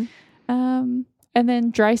thing. And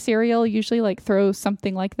then dry cereal, usually like throw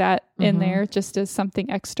something like that in there just as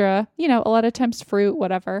something extra, a lot of times fruit,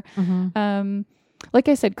 whatever. Like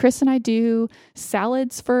I said, Chris and I do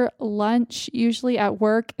salads for lunch, usually at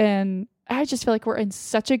work. And I just feel like we're in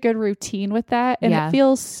such a good routine with that. And it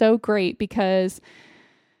feels so great because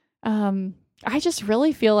I just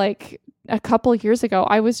really feel like a couple years ago,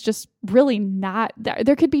 I was just really not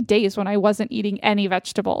there could be days when I wasn't eating any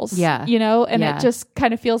vegetables, and it just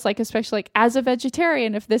kind of feels like, especially like as a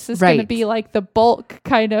vegetarian, if this is going to be like the bulk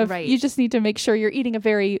kind of, you just need to make sure you're eating a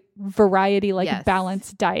very variety, like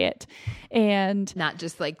balanced diet and not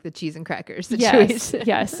just like the cheese and crackers situation.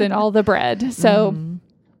 Yes. And all the bread. So,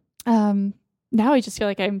 now I just feel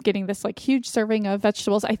like I'm getting this like huge serving of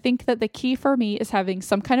vegetables. I think that the key for me is having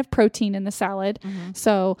some kind of protein in the salad.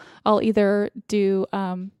 So I'll either do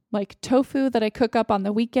like tofu that I cook up on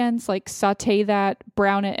the weekends, like saute that,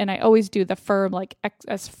 brown it. And I always do the firm, like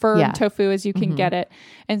as firm tofu as you can get it,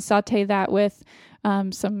 and saute that with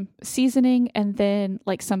some seasoning and then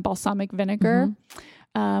like some balsamic vinegar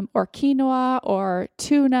or quinoa or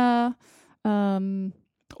tuna.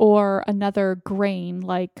 Or another grain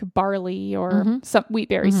like barley or some wheat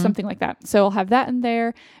berries, something like that. So I'll have that in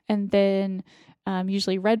there. And then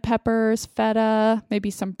usually red peppers, feta, maybe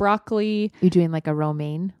some broccoli. You're doing like a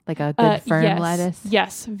romaine, like a good firm lettuce?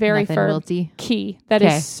 Yes, very Nothing firm. wilty? Key. That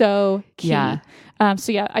is so key. Yeah.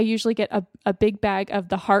 So I usually get a big bag of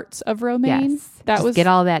the hearts of romaine. Yes. Just get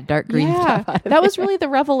all that dark green stuff out of that was really the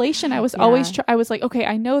revelation. I was always, I was like, okay,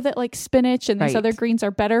 I know that like spinach and these other greens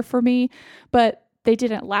are better for me, but they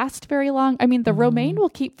didn't last very long. I mean, the romaine will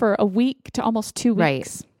keep for a week to almost 2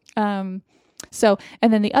 weeks. Right. So,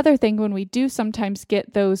 and then the other thing, when we do sometimes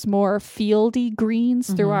get those more fieldy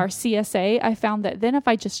greens through our CSA, I found that then if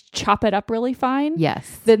I just chop it up really fine,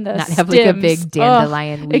 then the not stems, have like a big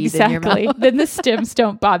dandelion weed in your mouth. Then the stems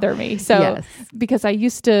don't bother me. So, because I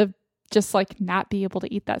used to just like not be able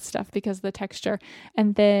to eat that stuff because of the texture.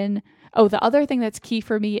 And then, the other thing that's key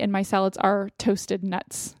for me in my salads are toasted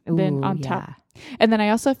nuts then on top. And then I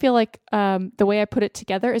also feel like the way I put it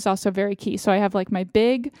together is also very key. So I have like my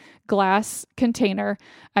big glass container.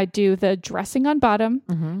 I do the dressing on bottom,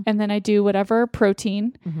 and then I do whatever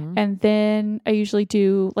protein. And then I usually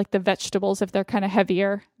do like the vegetables if they're kind of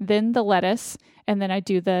heavier, then the lettuce, and then I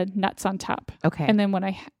do the nuts on top. Okay. And then when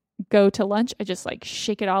I go to lunch, I just like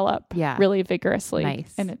shake it all up really vigorously.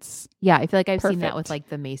 Nice. And it's I feel like I've seen that perfect. with like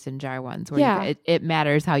the mason jar ones where it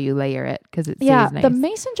matters how you layer it because it stays nice. The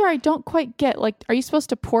mason jar I don't quite get. Like, are you supposed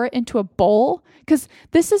to pour it into a bowl? Because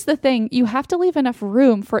this is the thing, you have to leave enough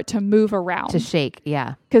room for it to move around. To shake,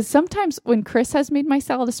 Because sometimes when Chris has made my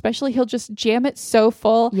salad especially, he'll just jam it so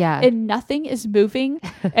full and nothing is moving.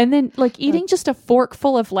 And then like eating just a fork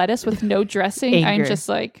full of lettuce with no dressing, I'm just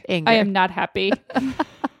like, I am not happy.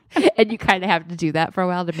 And you kind of have to do that for a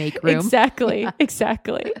while to make room. Exactly. That's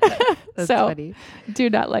so funny. Do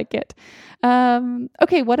not like it.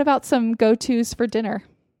 Okay. What about some go-tos for dinner?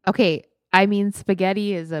 Okay. I mean,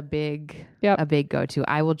 spaghetti is a big go-to.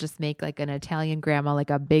 I will just make like an Italian grandma, like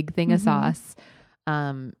a big thing of sauce.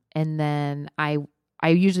 And then I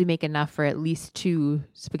usually make enough for at least 2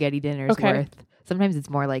 spaghetti dinners worth. Sometimes it's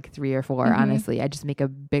more like 3 or 4, honestly. I just make a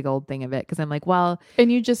big old thing of it because I'm like, well.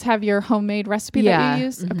 And you just have your homemade recipe that you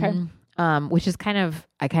use? Okay. Which is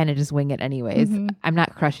I kind of just wing it anyways. I'm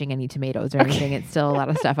not crushing any tomatoes or anything. It's still a lot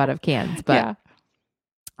of stuff out of cans. But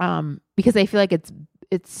because I feel like it's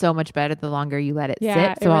so much better the longer you let it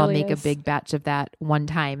sit. So I'll make a big batch of that one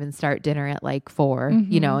time and start dinner at like 4,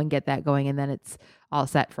 and get that going. And then it's all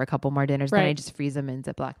set for a couple more dinners. Then I just freeze them in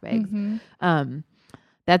Ziploc bags.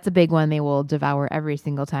 That's a big one. They will devour every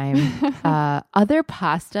single time. Other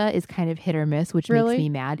pasta is kind of hit or miss, which makes me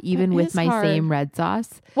mad, even with my same red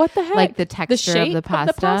sauce. What the heck? Like the texture of the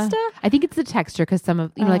pasta. I think it's the texture because some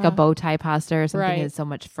of, like a bow tie pasta or something is so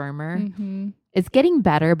much firmer. It's getting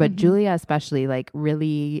better, but Julia especially like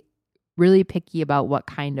really, really picky about what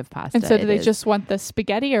kind of pasta. And so do they just want the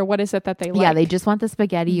spaghetti or what is it that they like? Yeah, they just want the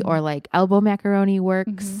spaghetti or like elbow macaroni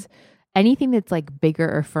works. Anything that's like bigger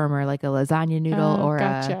or firmer, like a lasagna noodle or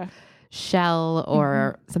a shell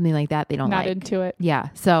or something like that, they don't Not like. into it. Yeah.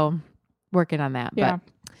 So working on that. Yeah.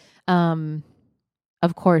 But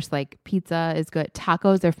of course, like pizza is good.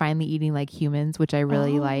 Tacos, they're finally eating like humans, which I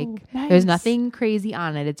really like. Nice. There's nothing crazy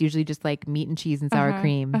on it. It's usually just like meat and cheese and sour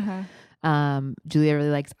cream. Julia really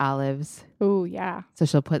likes olives. Oh, yeah. So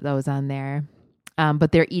she'll put those on there.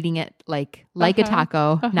 But they're eating it like a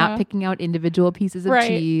taco, not picking out individual pieces of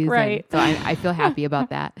cheese. Right. So I feel happy about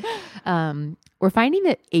that. We're finding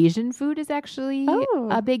that Asian food is actually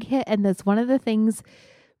a big hit. And that's one of the things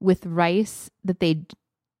with rice that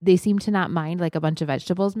they seem to not mind, like a bunch of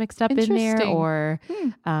vegetables mixed up in there or,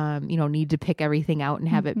 need to pick everything out and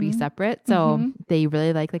have it be separate. So they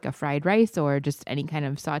really like a fried rice or just any kind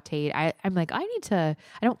of sauteed. I'm like, I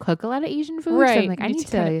don't cook a lot of Asian food. Right. So I'm like, I need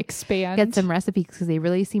to expand, get some recipes because they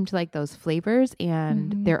really seem to like those flavors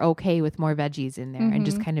and they're okay with more veggies in there and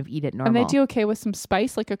just kind of eat it normal. And they do okay with some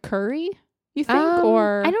spice, like a curry, you think?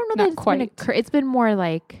 Or I don't know that it's quite. It's been more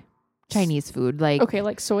like Chinese food, like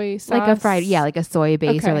like soy sauce, like a fried, like a soy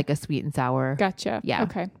base or like a sweet and sour. Gotcha. Yeah.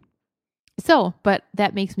 Okay. So, but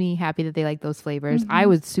that makes me happy that they like those flavors. I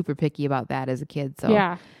was super picky about that as a kid.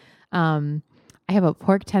 So, I have a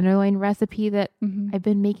pork tenderloin recipe that I've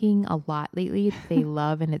been making a lot lately. They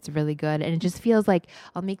love and it's really good. And it just feels like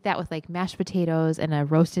I'll make that with like mashed potatoes and a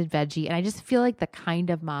roasted veggie. And I just feel like the kind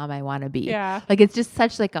of mom I want to be. Yeah. Like it's just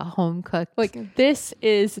such like a home cooked. Like this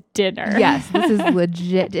is dinner. Yes, this is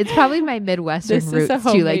legit. It's probably my Midwestern roots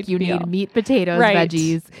too. Like you need meat, potatoes,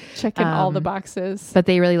 veggies. Checking all the boxes. But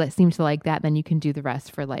they really seem to like that. Then you can do the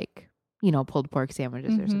rest for like, pulled pork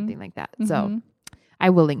sandwiches or something like that. So I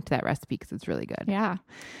will link to that recipe because it's really good. Yeah.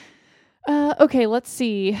 Okay, let's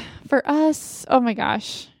see. For us, oh my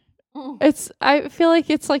gosh. I feel like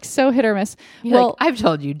it's like so hit or miss. I've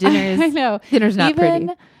told you dinner is, I know. Dinner's not pretty.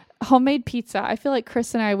 homemade pizza. I feel like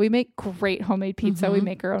Chris and I, we make great homemade pizza. We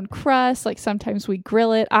make our own crust. Like sometimes we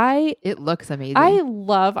grill it. It looks amazing. I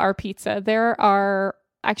love our pizza. There are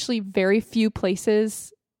actually very few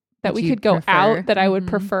places that we could go out that I would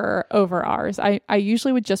prefer over ours. I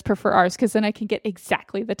usually would just prefer ours because then I can get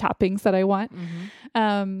exactly the toppings that I want.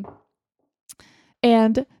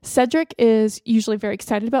 And Cedric is usually very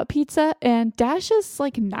excited about pizza, and Dash is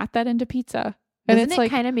like not that into pizza. And Doesn't it's it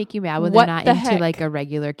like, kind of make you mad when they're not into like a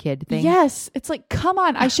regular kid thing? Yes. It's like, come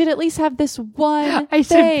on, I should at least have this one I should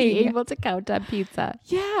thing. be able to count on pizza.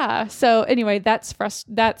 Yeah. So anyway, that's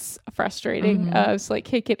frustrating. It's like,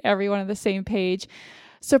 hey, get everyone on the same page.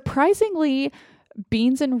 Surprisingly,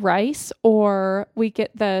 beans and rice, or we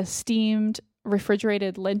get the steamed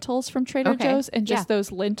refrigerated lentils from Trader Joe's, and just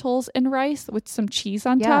those lentils and rice with some cheese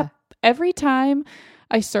on top. Every time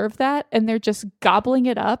I serve that and they're just gobbling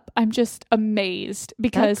it up, I'm just amazed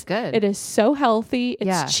because it is so healthy.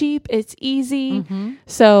 It's cheap. It's easy.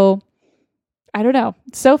 So I don't know.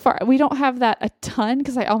 So far, we don't have that a ton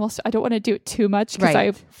because I don't want to do it too much because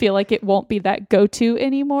I feel like it won't be that go-to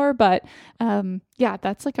anymore. But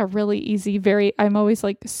that's like a really easy, I'm always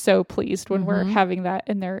like so pleased when we're having that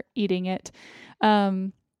and they're eating it.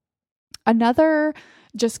 Another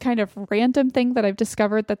just kind of random thing that I've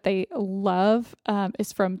discovered that they love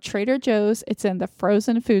is from Trader Joe's. It's in the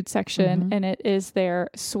frozen food section and it is their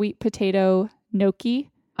sweet potato gnocchi.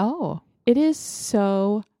 Oh, it is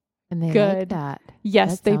so and they good. Like that.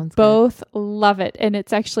 Yes, that they both love it. And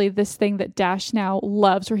it's actually this thing that Dash now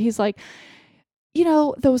loves where he's like, you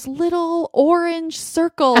know, those little orange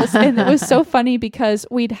circles. And it was so funny because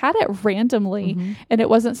we'd had it randomly and it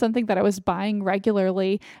wasn't something that I was buying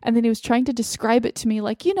regularly. And then he was trying to describe it to me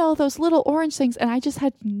like, you know, those little orange things. And I just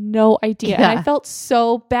had no idea. And I felt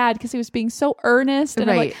so bad because he was being so earnest.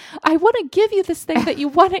 And I'm like, I want to give you this thing that you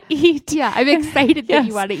want to eat. I'm excited that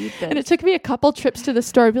you want to eat this. And it took me a couple trips to the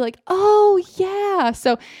store to be like, oh yeah.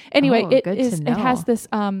 So anyway, it has this,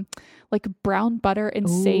 like brown butter and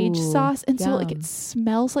sage sauce. And so like it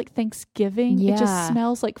smells like Thanksgiving. It just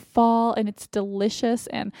smells like fall and it's delicious.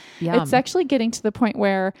 And it's actually getting to the point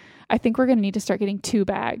where I think we're going to need to start getting 2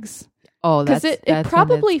 bags. Oh, because it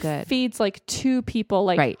probably feeds like 2 people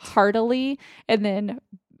like heartily. And then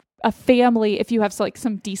a family, if you have like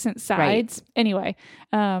some decent sides. Anyway.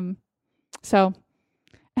 So,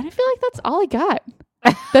 and I feel like that's all I got.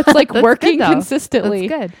 That's like working consistently.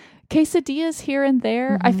 That's good. Quesadillas here and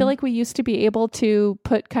there. I feel like we used to be able to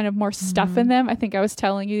put kind of more stuff in them. I think I was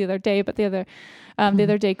telling you the other day, but the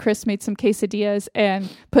other day, Chris made some quesadillas and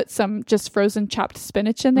put some just frozen chopped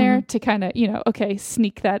spinach in there to kind of,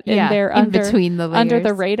 sneak that in there between the layers. Under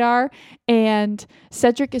the radar. And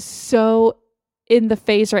Cedric is so in the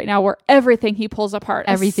phase right now where everything he pulls apart,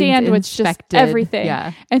 a sandwich, inspected. Just everything.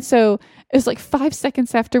 Yeah. And so it was like 5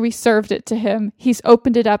 seconds after we served it to him, he's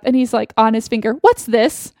opened it up and he's like on his finger, what's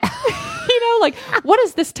this? Like, what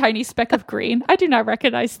is this tiny speck of green? I do not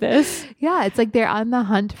recognize this. Yeah, it's like they're on the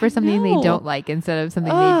hunt for something they don't like instead of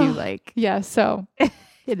something they do like. Yeah, so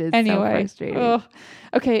it is so frustrating.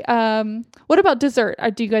 Okay, what about dessert?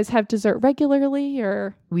 Do you guys have dessert regularly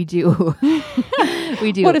or? We do.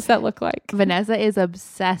 We do. What does that look like? Vanessa is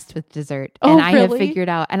obsessed with dessert. And I have figured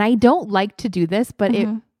out, and I don't like to do this, but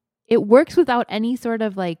it works without any sort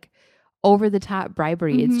of like over the top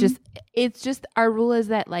bribery. It's just our rule is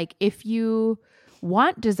that like if you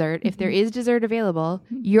want dessert, if there is dessert available,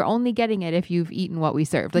 you're only getting it if you've eaten what we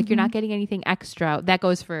served. Like you're not getting anything extra. That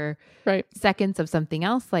goes for seconds of something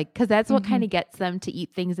else. Like, cause that's what kind of gets them to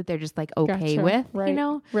eat things that they're just like okay with, you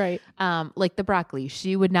know? Right. Like the broccoli,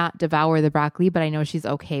 she would not devour the broccoli, but I know she's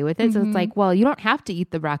okay with it. So it's like, well, you don't have to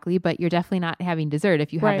eat the broccoli, but you're definitely not having dessert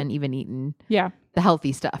if you haven't even eaten the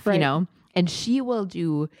healthy stuff, you know? And she will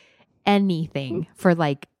do anything for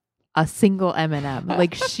like a single M&M.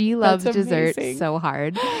 Like she loves dessert so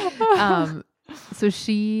hard. So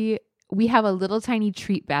we have a little tiny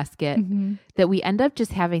treat basket that we end up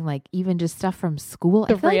just having like even just stuff from school.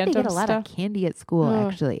 I feel like they get a lot of candy at school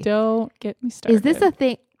actually. Don't get me started. Is this a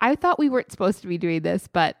thing? I thought we weren't supposed to be doing this,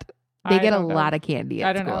 but they get a lot of candy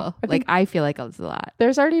at school. I feel like it's a lot.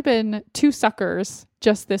 There's already been 2 suckers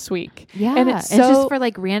just this week. Yeah. And it's just for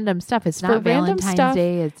like random stuff. It's not Valentine's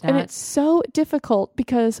Day. It's not. And it's so difficult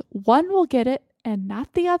because one will get it and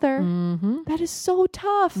not the other. That is so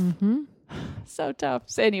tough. So tough.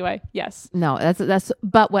 So anyway, yes. No, that's,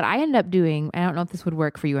 but what I end up doing, I don't know if this would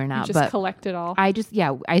work for you or not, but collect it all. I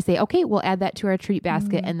say, okay, we'll add that to our treat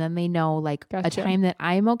basket. And then they know like a time that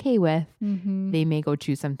I'm okay with, they may go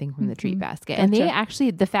choose something from the treat basket. And they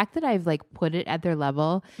actually, the fact that I've like put it at their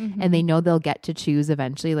level and they know they'll get to choose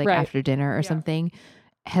eventually, like after dinner or something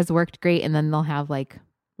has worked great. And then they'll have like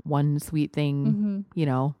one sweet thing, you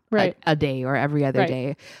know, Right. a day or every other Right.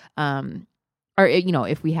 day. Or, you know,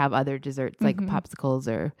 if we have other desserts like popsicles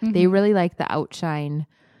or they Mhm. really like the Outshine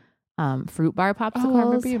fruit bar popsicles. Oh, I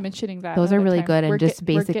remember you mentioning that. Those are another really time. good and We're just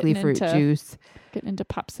we're basically getting fruit into, juice. Getting into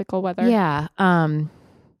popsicle weather. Yeah.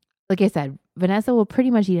 Like I said, Vanessa will pretty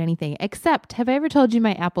much eat anything except, have I ever told you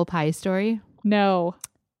my apple pie story? No.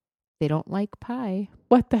 They don't like pie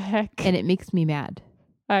What the heck? and it makes me mad.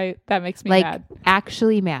 That makes me Like mad.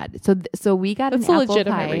 actually mad. So we got That's an a apple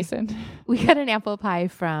legitimate pie. reason. We got an apple pie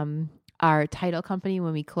from our title company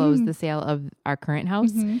when we closed the sale of our current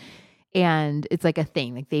house. Mhm. And it's like a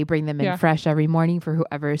thing. Like they bring them in Yeah. fresh every morning for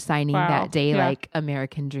whoever is signing Wow. that day. Yeah. Like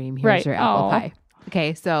American Dream, here's Right. your apple Aw. pie.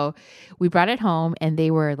 Okay, so we brought it home and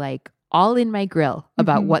they were like all in my grill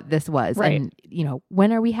about Mhm. what this was. Right. And, you know,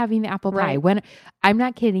 when are we having the apple pie? Right. When I'm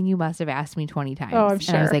not kidding, you must have asked me 20 times. Oh, I'm And I was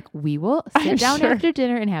sure. like, we will sit I'm down sure. after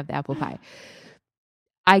dinner and have the apple pie.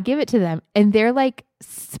 I give it to them and they're like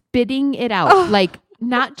spitting it out. Oh. Like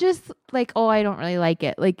not just like, oh, I don't really like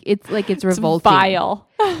it. Like it's It's revolting. vile.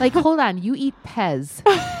 Like, hold on, you eat Pez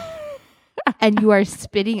and you are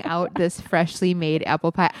spitting out this freshly made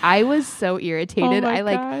apple pie. I was so irritated. Oh my I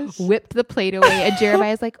like gosh. whipped the plate away and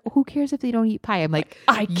Jeremiah's like, who cares if they don't eat pie? I'm like,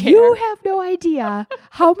 I care. you have no idea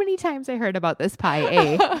how many times I heard about this pie,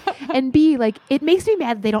 A. And B, like, it makes me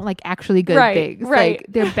mad they don't like actually good Right, things. right. Like,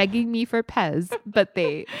 they're begging me for Pez, but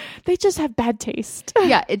they, They just have bad taste.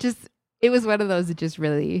 yeah, it was one of those that just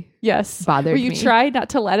really Yes. bothered where you me. try not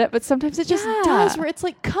to let it, but sometimes it just Yeah. does, where it's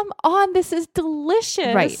like, come on, this is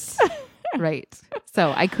delicious. Right. Right.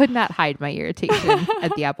 So I could not hide my irritation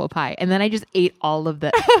at the apple pie. And then I just ate all of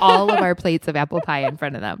our plates of apple pie in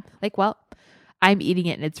front of them. Like, well, I'm eating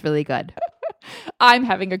it and it's really good. I'm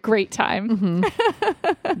having a great time.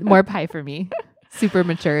 More pie for me. Super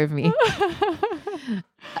mature of me.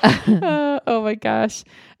 Oh my gosh.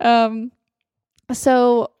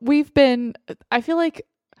 So I feel like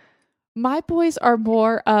my boys are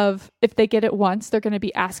more of, if they get it once, they're going to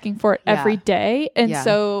be asking for it Yeah. every day. And Yeah.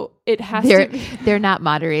 so it has They're to be, they're not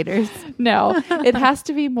moderators. no, it has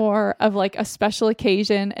to be more of like a special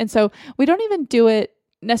occasion. And so we don't even do it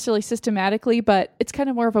necessarily systematically, but it's kind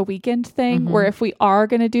of more of a weekend thing where if we are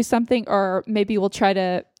going to do something, or maybe we'll try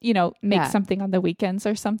to, you know, make Yeah. something on the weekends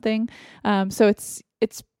or something. So it's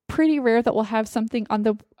pretty rare that we'll have something on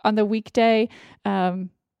the weekday.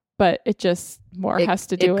 But it just has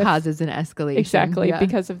to do it with causes an escalation. exactly Yeah.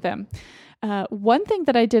 because of them. One thing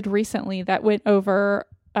that I did recently that went over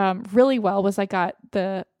really well was I got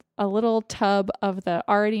a little tub of the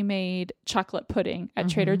already made chocolate pudding at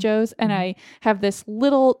Trader Joe's, and I have this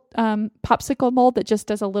little popsicle mold that just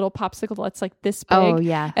does a little popsicle that's like this big. Oh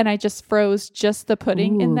yeah. And I just froze just the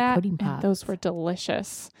pudding in Ooh, that, pudding and pops. those were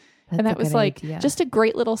delicious. That's And a that was good like idea. just a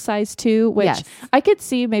great little size too, which Yes. I could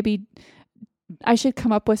see maybe I should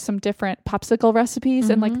come up with some different popsicle recipes,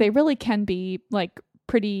 and like they really can be like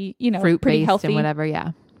pretty, you know, fruit pretty based healthy, and whatever.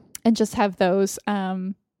 Yeah. and just have those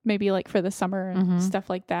maybe like for the summer and stuff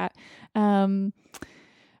like that.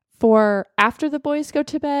 For after the boys go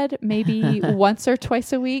to bed, maybe once or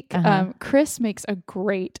twice a week, Chris makes a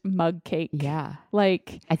great mug cake. Yeah.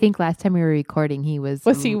 Like, I think last time we were recording, he was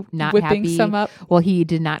he not whipping happy. some up? Well, he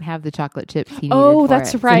did not have the chocolate chips he needed. Oh, for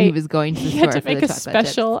that's it, so right. he was going to the He store had to for make the a chocolate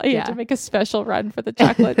special. chips. He Yeah. had to make a special run for the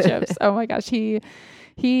chocolate chips. Oh my gosh,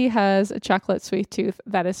 he has a chocolate sweet tooth,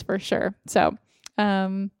 that is for sure. So,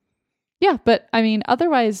 yeah, but I mean,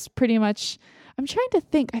 otherwise, pretty much. I'm trying to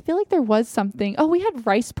think. I feel like there was something. Oh, we had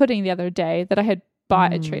rice pudding the other day that I had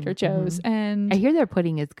bought at Trader Joe's, and I hear their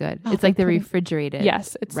pudding is good. Oh, it's like the their pudding. refrigerated.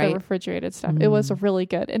 yes, it's the right? refrigerated stuff. It was really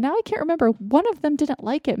good. And now I can't remember. One of them didn't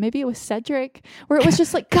like it. Maybe it was Cedric, where it was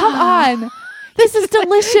just like, come on, this is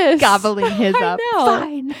delicious. Gobbling his I up. know.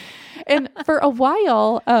 Fine. And for a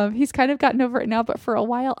while, he's kind of gotten over it now, but for a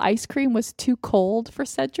while, ice cream was too cold for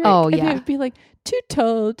Cedric. Oh, and yeah. he would be like, too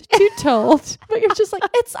cold. But you're just like,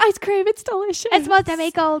 it's ice cream. It's delicious. It's supposed to be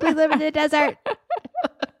cold. We live in the desert.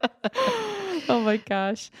 Oh my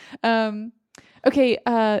gosh.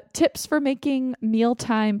 Okay. Tips for making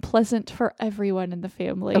mealtime pleasant for everyone in the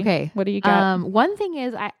family. Okay. What do you got? One thing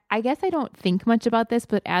is, I guess I don't think much about this,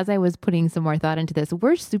 but as I was putting some more thought into this,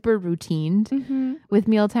 we're super routined with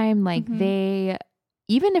mealtime. Like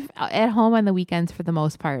even if at home on the weekends, for the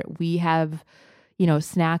most part, we have, you know,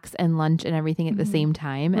 snacks and lunch and everything at the same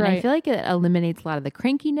time. And I Right. feel like it eliminates a lot of the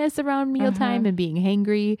crankiness around mealtime and being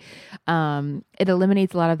hangry. It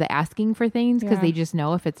eliminates a lot of the asking for things because Yeah. they just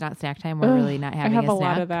know if it's not snack time, we're really not having I have a snack.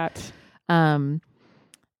 lot of that.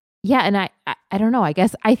 Yeah. And I don't know. I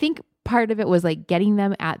guess I think part of it was like getting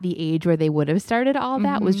them at the age where they would have started all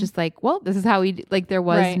that was just like, well, this is how we like, there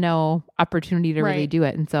was no opportunity to really do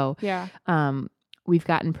it. And so, we've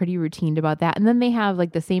gotten pretty routine about that. And then they have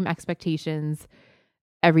like the same expectations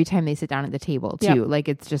every time they sit down at the table too. Like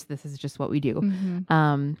it's just, this is just what we do.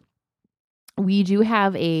 We do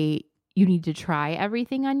have you need to try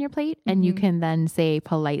everything on your plate and you can then say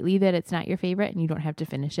politely that it's not your favorite and you don't have to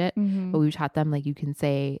finish it. But we've taught them like, you can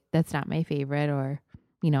say that's not my favorite, or,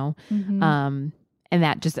 you know, and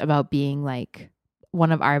that just about being like,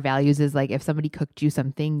 one of our values is like, if somebody cooked you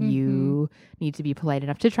something, you need to be polite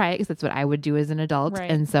enough to try it, because that's what I would do as an adult.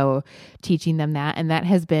 And so teaching them that, and that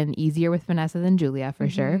has been easier with Vanessa than Julia for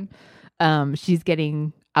sure. She's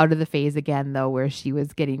getting out of the phase again though, where she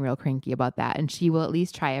was getting real cranky about that, and she will at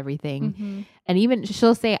least try everything. And even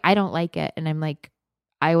she'll say, I don't like it. And I'm like,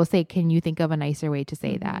 I will say, can you think of a nicer way to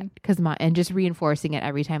say that? Because and just reinforcing it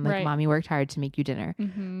every time, like mommy worked hard to make you dinner.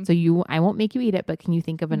 So I won't make you eat it, but can you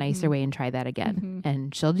think of a nicer way and try that again?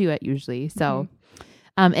 And she'll do it usually. So,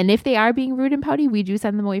 and if they are being rude and pouty, we do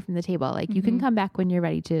send them away from the table. Like you can come back when you're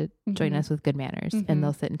ready to join us with good manners, and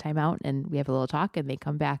they'll sit in timeout and we have a little talk and they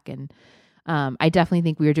come back. And, I definitely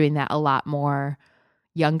think we were doing that a lot more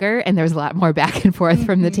younger, and there's a lot more back and forth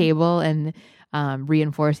from the table and,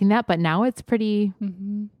 reinforcing that, but now it's pretty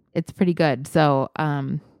good. So,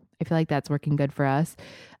 I feel like that's working good for us.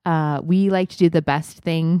 We like to do the best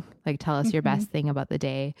thing, like tell us your best thing about the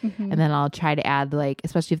day. And then I'll try to add, like,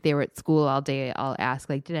 especially if they were at school all day, I'll ask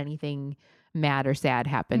like, did anything mad or sad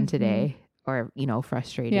happen today? Or, you know,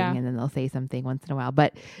 frustrating. And then they'll say something once in a while.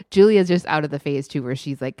 But Julia's just out of the phase too, where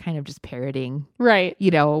she's like kind of just parroting, you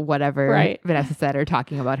know, whatever Vanessa said, or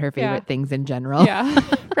talking about her favorite things in general.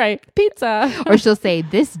 Pizza. Or she'll say,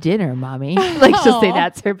 this dinner, mommy. Like she'll say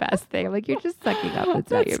that's her best thing. I'm like, you're just sucking up. It's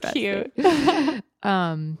not your best cute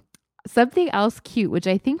thing. Something else cute, which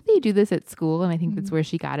I think they do this at school, and I think that's where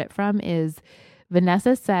she got it from, is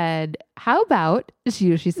Vanessa said, how about,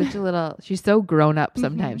 she's such a little, she's so grown up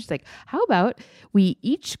sometimes. She's like, how about we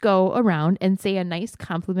each go around and say a nice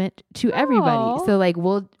compliment to everybody? So like,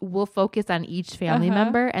 we'll focus on each family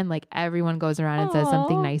member, and like everyone goes around and says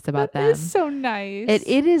something nice about them. That is so nice.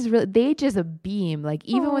 It is really, they just beam, like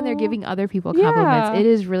even when they're giving other people compliments, it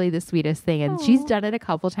is really the sweetest thing. And she's done it a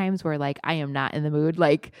couple times where like, I am not in the mood.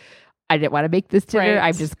 Like, I didn't want to make this dinner.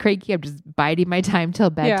 I'm just cranky. I'm just biding my time till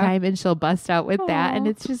bedtime, and she'll bust out with that. And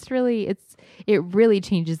it's just really, it really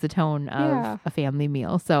changes the tone of a family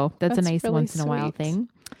meal. So that's a nice really once in a while thing.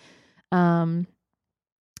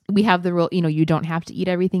 We have the rule, you know, you don't have to eat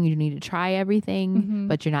everything. You need to try everything,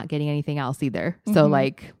 but you're not getting anything else either. So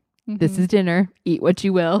like, this is dinner, eat what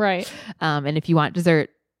you will. And if you want dessert,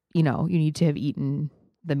 you know, you need to have eaten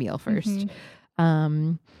the meal first.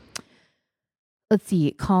 Let's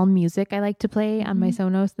see, calm music I like to play on my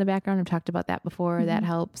Sonos in the background. I've talked about that before. That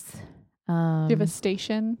helps. Do you have a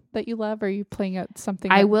station that you love? Or are you playing out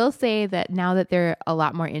something? I will say that now that they're a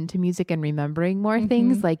lot more into music and remembering more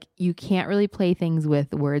things, like you can't really play things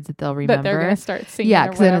with words that they'll remember. That they're going to start singing. Yeah,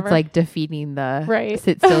 because then it's like defeating the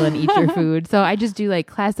sit still and eat your food. So I just do like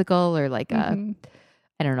classical, or like a,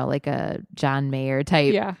 I don't know, like a John Mayer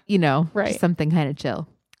type, you know, just something kind of chill.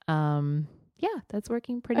 Yeah, that's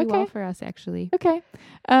working pretty well for us, actually. Okay.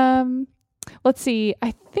 Let's see.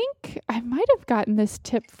 I think I might have gotten this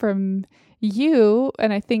tip from you,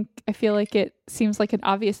 and I feel like it seems like an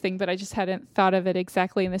obvious thing, but I just hadn't thought of it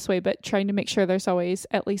exactly in this way, but trying to make sure there's always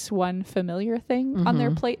at least one familiar thing on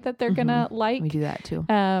their plate that they're going to like. We do that too.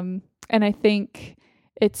 And I think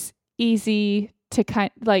it's easy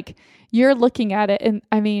to like, you're looking at it, and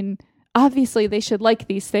I mean, obviously they should like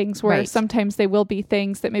these things, where sometimes they will be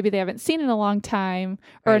things that maybe they haven't seen in a long time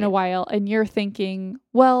or in a while. And you're thinking,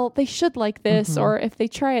 well, they should like this, or if they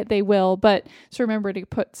try it, they will. But so remember to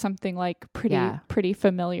put something like pretty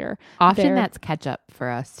familiar. Often there. That's ketchup for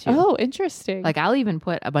us too. Oh, interesting. Like I'll even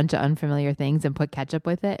put a bunch of unfamiliar things and put ketchup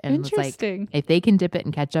with it. And interesting. It's like, if they can dip it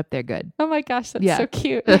in ketchup, they're good. Oh my gosh, that's so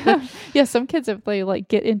cute. Yeah, some kids, if they like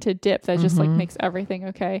get into dip, that just like makes everything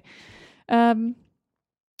okay.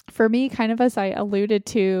 For me, kind of as I alluded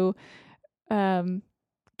to,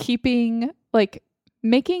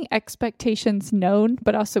 making expectations known,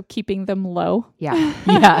 but also keeping them low.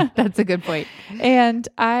 Yeah, that's a good point. And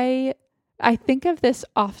I think of this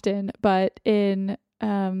often, but in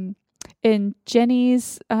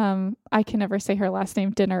Jenny's, I can never say her last name,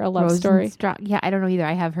 Dinner, a Love Story. Yeah, I don't know either.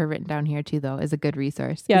 I have her written down here too, though, as a good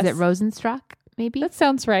resource. Yes. Is it Rosenstock? Maybe that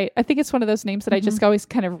sounds right. I think it's one of those names that I just always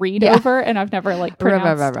kind of read over, and I've never like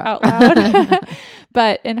pronounced out loud.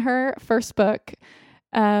 But in her first book,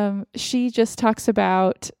 She just talks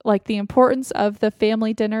about like the importance of the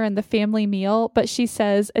family dinner and the family meal, but she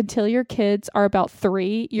says until your kids are about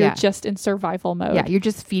 3, you're just in survival mode. Yeah, you're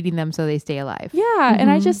just feeding them so they stay alive. Yeah,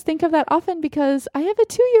 and I just think of that often because I have a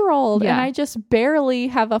 2-year-old and I just barely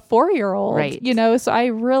have a 4-year-old, right? You know, so I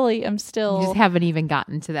really am still... You just haven't even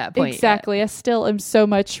gotten to that point Exactly. yet. I still am so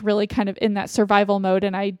much really kind of in that survival mode,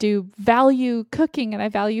 and I do value cooking and I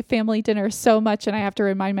value family dinner so much, and I have to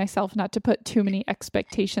remind myself not to put too many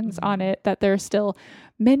expectations on it, that there's still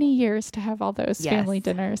many years to have all those family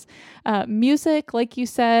dinners. Music, like you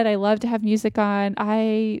said, I love to have music on.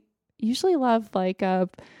 I usually love like a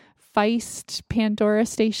Feist Pandora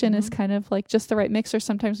station is kind of like just the right mix, or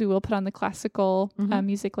sometimes we will put on the classical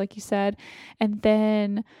music like you said. And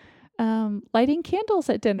then lighting candles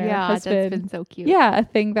at dinner has been so cute. Yeah, a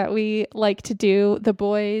thing that we like to do. The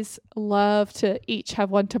boys love to each have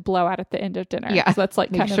one to blow out at the end of dinner. Yeah, so that's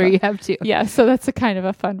like make kind sure of you have two. Yeah, so that's a kind of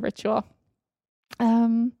a fun ritual.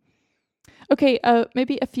 Okay,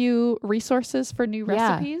 maybe a few resources for new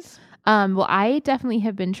recipes. Well, I definitely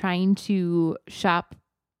have been trying to shop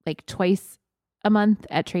like twice a month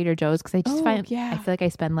at Trader Joe's because I just I feel like I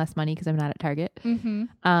spend less money because I'm not at Target.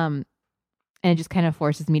 And it just kind of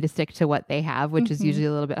forces me to stick to what they have, which is usually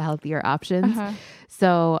a little bit healthier options.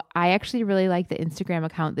 So I actually really like the Instagram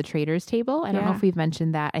account, The Trader's Table. I don't know if we've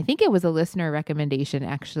mentioned that. I think it was a listener recommendation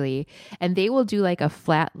actually. And they will do like a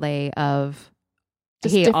flat lay of,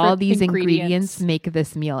 just hey, all these ingredients make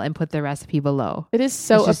this meal, and put the recipe below. It is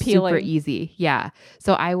so appealing. Super easy. Yeah.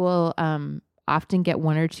 So I will often get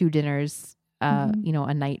 1 or 2 dinners, you know,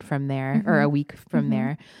 a night from there or a week from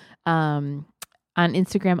there. On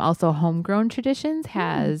Instagram, also Homegrown Traditions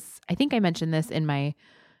has, I think I mentioned this in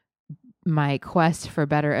my quest for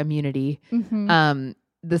better immunity,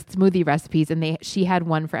 the smoothie recipes, and she had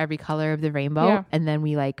one for every color of the rainbow. And then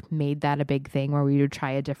we like made that a big thing where we would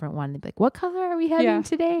try a different one. They'd be like, what color are we having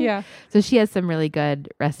today? Yeah. So she has some really good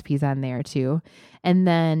recipes on there too. And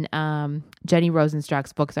then Jenny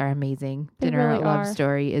Rosenstock's books are amazing. Dinner really Love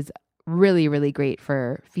Story is really, really great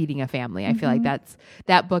for feeding a family. I feel like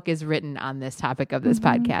that book is written on this topic of this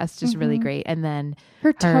podcast. Just really great. And then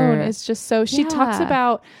her tone is just so, she talks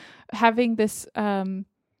about having this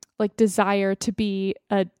like desire to be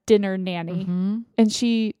a dinner nanny, and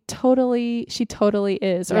she totally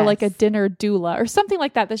is, or like a dinner doula or something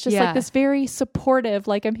like that. That's just like this very supportive,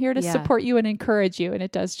 like I'm here to support you and encourage you. And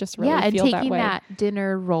it does just really feel that way. And taking that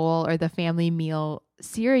dinner role or the family meal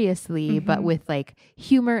seriously, but with like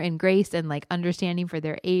humor and grace and like understanding for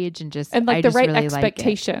their age, and just and like I the just right really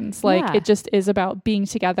expectations. Like it just is about being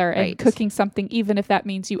together and cooking something, even if that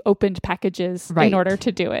means you opened packages in order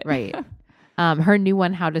to do it. Right. Her new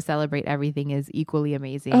one, How to Celebrate Everything, is equally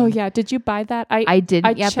amazing. Oh yeah, did you buy that? I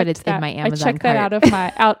didn't yet, but it's in my Amazon I checked cart.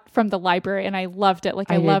 that out from the library, and I loved it.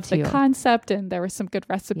 Like I loved the concept, and there were some good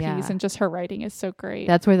recipes, and just her writing is so great.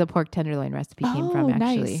 That's where the pork tenderloin recipe came from,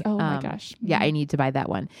 actually. Nice. Oh my gosh. Yeah, I need to buy that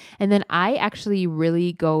one. And then I actually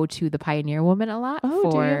really go to the Pioneer Woman a lot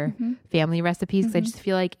for family recipes, because I just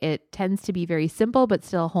feel like it tends to be very simple but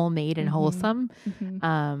still homemade and wholesome.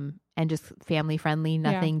 And just family friendly,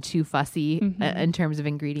 nothing too fussy in terms of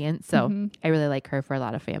ingredients. So I really like her for a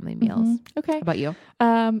lot of family meals. Okay. How about you?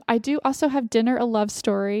 I do also have Dinner a Love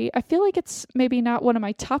Story. I feel like it's maybe not one of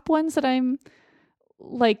my top ones that I'm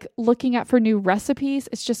like looking at for new recipes.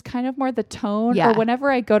 It's just kind of more the tone, or whenever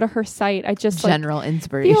I go to her site, I just general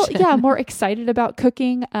inspiration. Feel, more excited about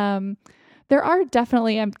cooking. There are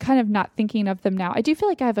definitely, I'm kind of not thinking of them now. I do feel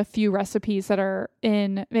like I have a few recipes that are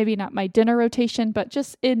in maybe not my dinner rotation, but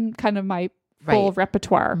just in kind of my full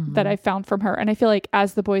repertoire that I found from her. And I feel like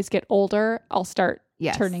as the boys get older, I'll start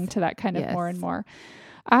turning to that kind of more and more.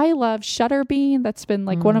 I love Shutterbean. That's been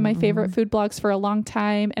like one of my favorite food blogs for a long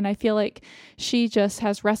time. And I feel like she just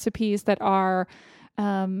has recipes that are,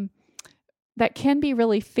 that can be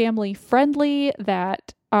really family friendly,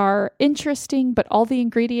 that are interesting, but all the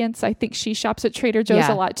ingredients, I think she shops at Trader Joe's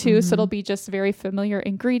a lot too. So it'll be just very familiar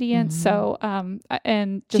ingredients. So,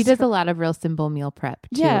 and just she does a lot of real simple meal prep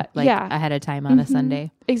too, ahead of time on a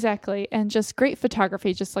Sunday. Exactly. And just great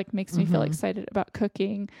photography, just like makes me feel excited about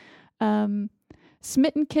cooking.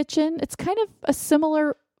 Smitten Kitchen, it's kind of a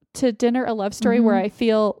similar to Dinner a Love Story, where I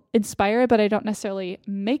feel inspired, but I don't necessarily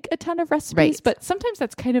make a ton of recipes. But sometimes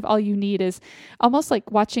that's kind of all you need, is almost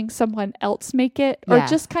like watching someone else make it, or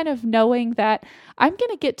just kind of knowing that I'm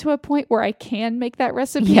going to get to a point where I can make that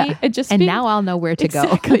recipe, and now I'll know where to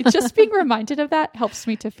go. Just being reminded of that helps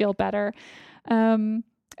me to feel better.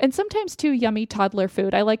 And sometimes too, yummy toddler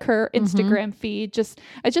food. I like her Instagram feed.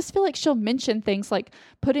 I just feel like she'll mention things like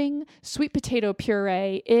putting sweet potato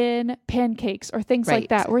puree in pancakes or things like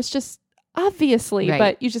that, where it's just, obviously, Right.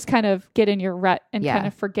 but you just kind of get in your rut and Yeah. kind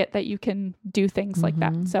of forget that you can do things like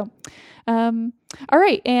that. So, all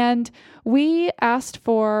right. And we asked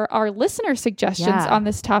for our listener suggestions Yeah. on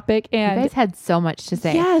this topic. And You guys had so much to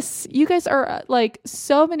say. yes, you guys are like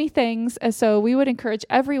so many things. And so we would encourage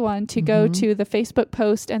everyone to go to the Facebook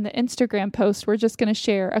post and the Instagram post. We're just going to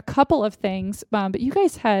share a couple of things. But you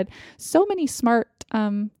guys had so many smart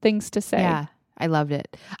things to say. Yeah, I loved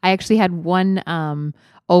it. I actually had one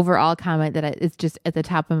overall comment that it's just at the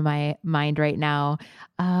top of my mind right now.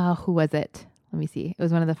 Who was it? Let me see. It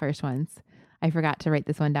was one of the first ones. I forgot to write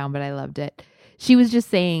this one down, but I loved it. She was just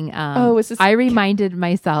saying, was this? I reminded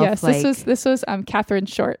myself, Yes, like, this was Catherine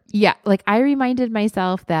Short. yeah, like I reminded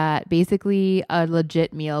myself that basically a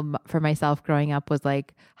legit meal for myself growing up was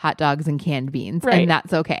like hot dogs and canned beans, Right. and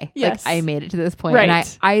that's okay. Yes. Like I made it to this point, Right.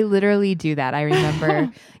 and I literally do that. I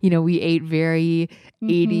remember, we ate very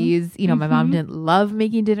 80s. My mom didn't love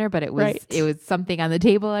making dinner, but it was Right. it was something on the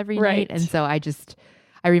table every Right. night, and so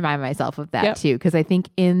I remind myself of that too, because I think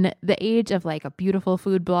in the age of like a beautiful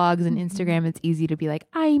food blogs and Instagram, it's easy to be like,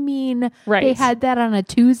 Right. they had that on a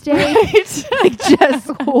Tuesday. Right. Like just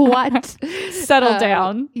what? Settle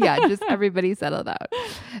down. Yeah, just everybody settled out.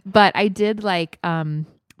 But I did like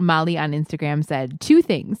Molly on Instagram said 2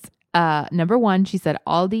 things. Number 1, she said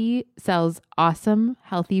Aldi sells awesome,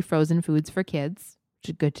 healthy frozen foods for kids, which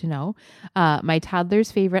is good to know. My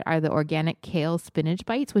toddler's favorite are the organic kale spinach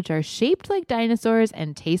bites, which are shaped like dinosaurs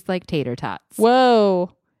and taste like tater tots.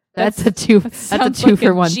 Whoa. That's a two Sounds for like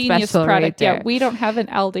a one genius special product. right there. Yeah, we don't have an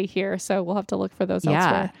Aldi here, so we'll have to look for those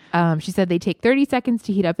elsewhere. She said they take 30 seconds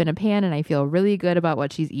to heat up in a pan, and I feel really good about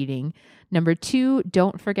what she's eating. Number 2,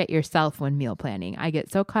 don't forget yourself when meal planning. I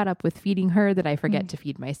get so caught up with feeding her that I forget to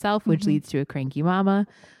feed myself, which leads to a cranky mama.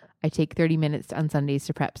 I take 30 minutes on Sundays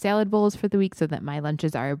to prep salad bowls for the week so that my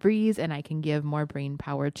lunches are a breeze and I can give more brain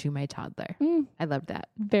power to my toddler. I love that.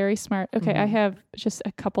 Very smart. Okay, I have just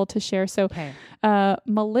a couple to share. So Okay.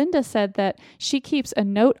 Melinda said that she keeps a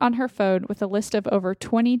note on her phone with a list of over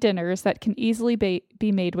 20 dinners that can easily be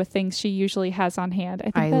made with things she usually has on hand.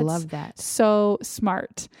 I think that's love that. so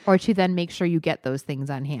smart. Or to then make sure you get those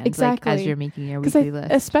things on hand. Exactly. Like as you're making your Because weekly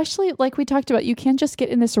list. especially like we talked about, you can just get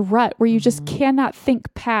in this rut where you just cannot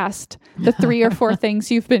think past the 3 or 4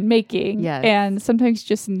 things you've been making. Yes. And sometimes you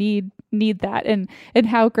just need that. And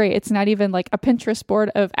how great. It's not even like a Pinterest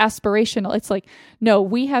board of aspirational. It's like, no,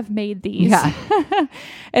 we have made these. Yeah.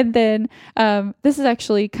 And then this is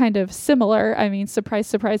actually kind of similar. I mean, surprise,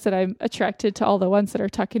 surprise that I'm attracted to all the ones that are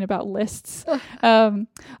talking about lists.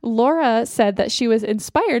 Laura said that she was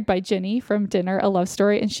inspired by Jenny from Dinner, a Love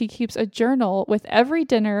Story, and she keeps a journal with every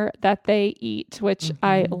dinner that they eat, which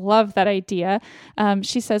I love that idea.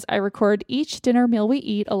 She says, I record each dinner meal we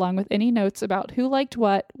eat along with any notes about who liked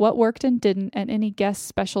what worked and didn't, and any guest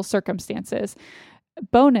special circumstances.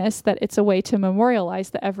 Bonus that it's a way to memorialize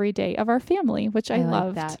the everyday of our family, which I like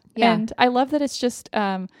loved. that. Yeah. And I love that it's just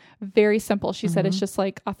very simple. She said it's just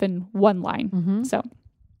like often one line. So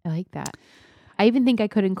I like that. I even think I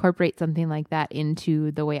could incorporate something like that into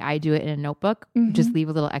the way I do it in a notebook. Just leave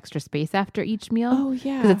a little extra space after each meal. Oh,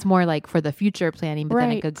 yeah. Because it's more like for the future planning, but then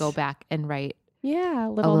I Right. could go back and write yeah, a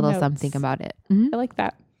little notes. something about it. I like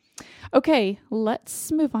that. Okay,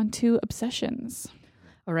 let's move on to obsessions.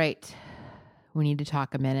 All right. We need to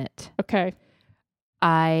talk a minute. Okay.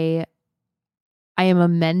 I am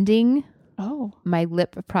amending Oh. my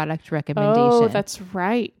lip product recommendation. Oh, that's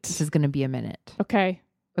right. This is going to be a minute. Okay.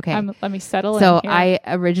 Okay. Let me settle So in here. I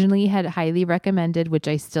originally had highly recommended, which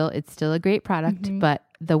it's still a great product, but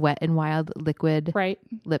the Wet n Wild liquid right.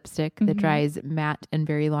 lipstick that dries matte and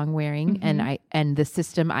very long wearing, and the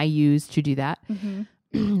system I use to do that.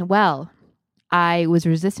 Well, I was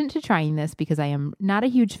resistant to trying this because I am not a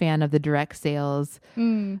huge fan of the direct sales,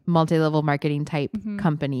 multi-level marketing type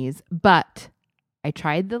companies, but I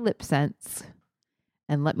tried the Lip Sense,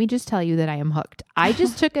 and let me just tell you that I am hooked. I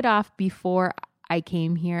just took it off before I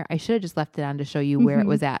came here. I should have just left it on to show you where it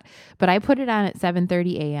was at, but I put it on at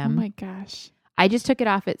 7:30 Oh a.m. my gosh. I just took it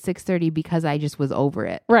off at 6:30 because I just was over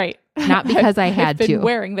it. Right. Not because I had I've been to.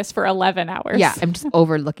 wearing this for 11 hours. Yeah, I'm just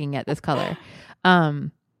overlooking at this color.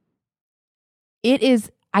 It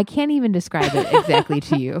is, I can't even describe it exactly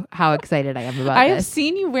to you how excited I am about I have this.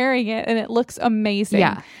 seen you wearing it and it looks amazing.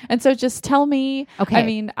 Yeah. And so just tell me, Okay. I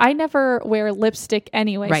mean, I never wear lipstick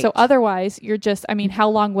anyway. Right. So otherwise you're just, I mean, how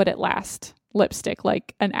long would it last? lipstick?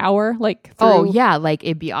 Like an hour? Like Oh, through? yeah. Like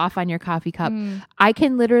it'd be off on your coffee cup. Mm. I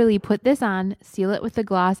can literally put this on, seal it with the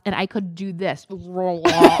gloss, and I could do this.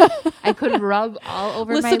 I could rub all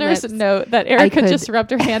over my Listeners lips. note that Erica could- just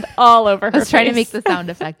rubbed her hand all over her I was trying to face. make the sound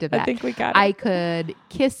effect of that. I think we got it. I could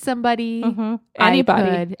kiss somebody.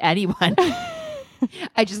 Anybody. Anyone.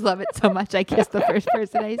 I just love it so much. I kiss the first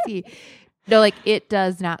person I see. No, like it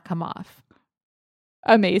does not come off.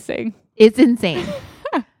 Amazing. It's insane.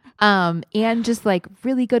 And just like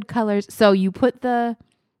really good colors. So you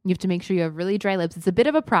have to make sure you have really dry lips. It's a bit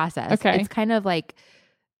of a process. Okay. It's kind of like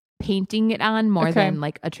painting it on more Okay. than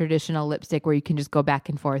like a traditional lipstick where you can just go back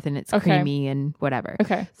and forth and it's Okay. creamy and whatever.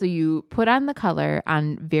 Okay. So you put on the color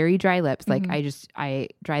on very dry lips. Like Mhm. I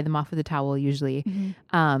dry them off with a towel usually.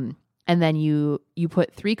 Mhm. And then you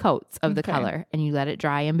put 3 coats of the Okay. color and you let it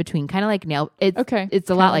dry in between, kind of like nail. It's Okay. It's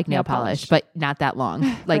a Kinda lot like nail polish, but not that long,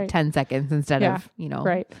 like Right. 10 seconds instead Yeah. of,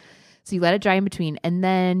 Right. So you let it dry in between and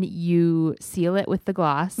then you seal it with the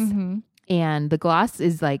gloss. Mm-hmm. And the gloss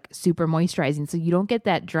is like super moisturizing. So you don't get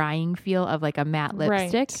that drying feel of like a matte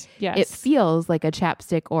lipstick. Right. Yes. It feels like a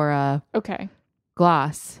chapstick or a Okay.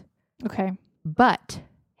 gloss, Okay. but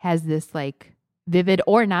has this like vivid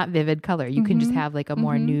or not vivid color. You can just Mhm. have like a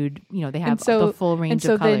more Mhm. nude, they have so- the full range And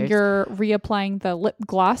so of colors. then you're reapplying the lip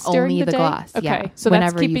gloss during Only the day? gloss, Okay. yeah. So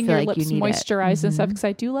Whenever that's you keeping feel your like you lips need it. moisturized and stuff Mhm. because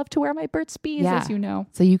I do love to wear my Burt's Bees, Yeah. as you know.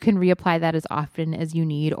 So you can reapply that as often as you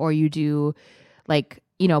need, or you do like,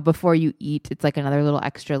 before you eat, it's like another little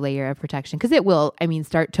extra layer of protection. Cause it will,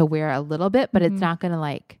 start to wear a little bit, but Mhm. it's not going to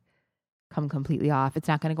like come completely off. It's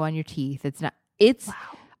not going to go on your teeth. Wow.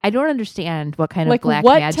 I don't understand what kind of Like black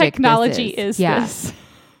what magic technology this is Yeah. this?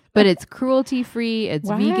 But it's cruelty free. It's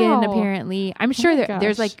vegan, Wow. apparently. I'm sure my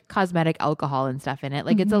there's gosh. like cosmetic alcohol and stuff in it.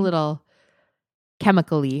 Like it's a Mhm. little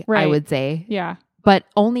chemically, I Right. would say, Yeah. but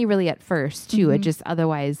only really at first too. It Mhm. just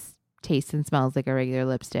otherwise tastes and smells like a regular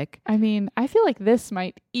lipstick. I mean, I feel like this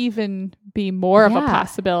might even be more of a Yeah.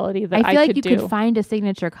 possibility that I feel like could you do. could find a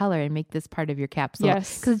signature color and make this part of your capsule.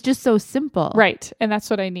 Yes. Because it's just so simple. Right. And that's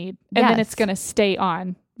what I need. And then it's Yes. going to stay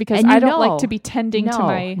on because And I you don't like know- to be tending to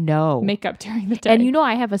my No. makeup during the day. And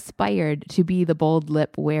I have aspired to be the bold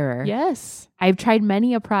lip wearer. yes. I've tried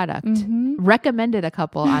many a product, Mhm. recommended a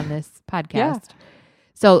couple on this podcast.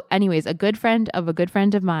 So anyways, a good friend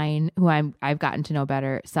of mine who I've gotten to know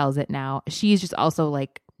better sells it now. She's just also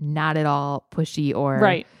like not at all pushy or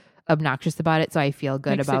Right. obnoxious about it. So I feel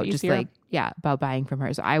good Makes it about just easier. about buying from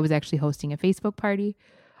her. So I was actually hosting a Facebook party.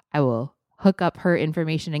 I will hook up her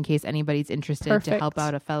information in case anybody's interested to help Perfect.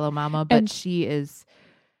 out a fellow mama. But And- she is,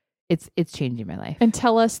 it's changing my life. And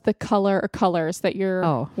tell us the color or colors that you're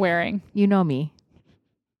Oh. wearing. You know me.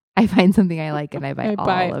 I find something I like and I buy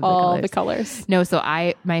all of the colors. colors. No, so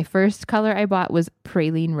my first color I bought was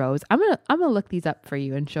Praline Rose. I'm gonna look these up for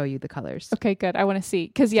you and show you the colors. Okay, good. I want to see.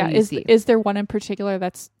 Because, So you see. is there one in particular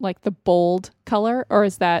that's like the bold color? Or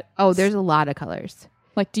is that, Oh, there's a lot of colors.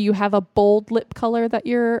 like, do you have a bold lip color that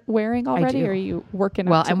you're wearing already? do. Or are you working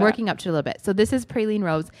Well, up to I'm that? working up to a little bit. So this is Praline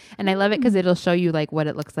Rose, and I love it because it'll show you like what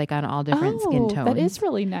it looks like on all different skin tones. That is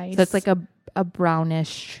really nice. So it's like a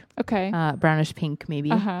brownish, okay. brownish pink,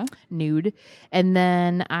 maybe Uh-huh. nude. And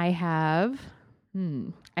then I have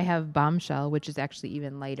Bombshell, which is actually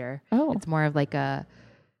even lighter. Oh. It's more of like a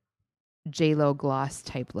J-Lo gloss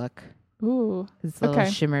type look. Ooh. It's a little Okay.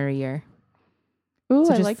 shimmerier. Ooh,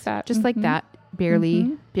 So I just, like that. Just like Mhm. that.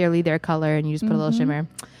 Barely their color, and you just put a little Mhm. shimmer.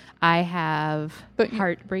 I have But you-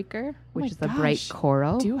 Heartbreaker, which my is a bright gosh.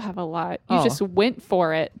 coral. You do have a lot. You Oh. just went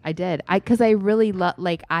for it. I did. Because I really love,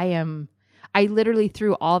 I literally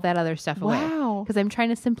threw all that other stuff away. Wow. Because I'm trying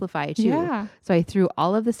to simplify too. Yeah. So I threw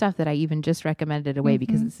all of the stuff that I even just recommended away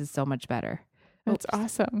because Mhm. this is so much better. That's Oops.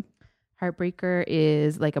 awesome. Heartbreaker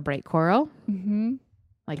is like a bright coral, Mm-hmm.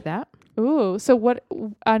 like that. Ooh. So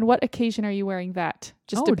on what occasion are you wearing that?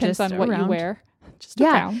 Just Oh, depends just on what you around. wear. Just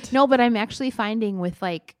Yeah. around. No, but I'm actually finding with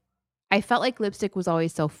I felt like lipstick was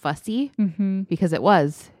always so fussy Mm-hmm. because it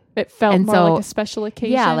was. It felt And more so- like a special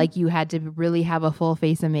occasion. Yeah, like you had to really have a full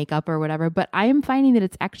face of makeup or whatever. But I am finding that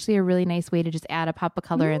it's actually a really nice way to just add a pop of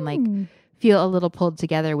color and Mm. feel a little pulled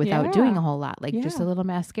together without Yeah. doing a whole lot. Like just Yeah. a little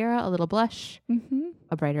mascara, a little blush, Mm-hmm.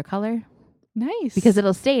 a brighter color Nice. because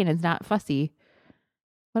it'll stay and it's not fussy.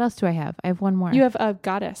 What else do I have? I have one more. you have a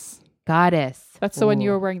Goddess. Goddess. That's the one you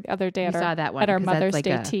Ooh. were wearing the other day You at saw our, that one at our 'cause that's Mother's like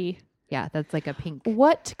Day a- tea. Yeah, that's like a pink.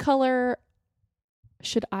 What color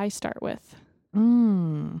should I start with?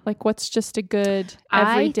 Mm. Like, what's just a good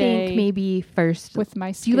I everyday think maybe first. with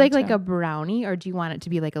my Do skin you like a tone? brownie or do you want it to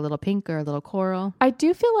be like a little pink or a little coral? I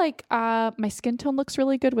do feel like my skin tone looks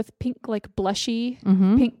really good with pink, like blushy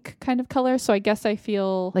Mm-hmm. pink kind of color. So I guess I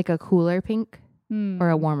feel Like a cooler pink or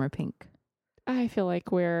a warmer pink? I feel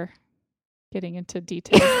like we're getting into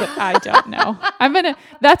details that I don't know.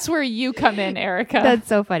 That's where you come in, Erica. That's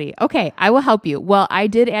so funny. Okay, I will help you. Well, I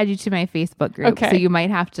did add you to my Facebook group, Okay. so you might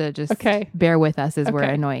have to just bear with us as we're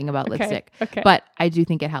Okay. annoying about lipstick. Okay. But I do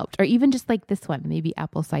think it helped. Or even just like this one, maybe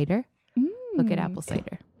apple cider. Look at apple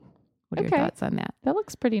cider. What are your Okay. thoughts on that? That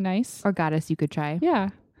looks pretty nice. Or goddess, you could try. Yeah.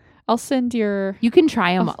 I'll send your... You can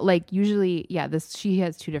try them. Like usually, she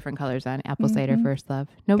has 2 different colors on apple cider first love.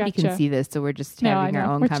 Nobody can Gotcha. see this, so we're just No, I having our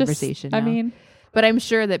know. own We're just- conversation now. I mean, But I'm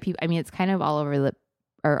sure that people, it's kind of all over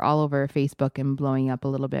all over Facebook and blowing up a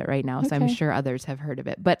little bit right now. So I'm Okay. sure others have heard of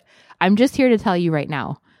it. But I'm just here to tell you right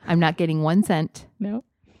now, I'm not getting 1 cent. no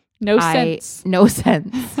sense. No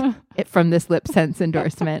sense from this Lip Sense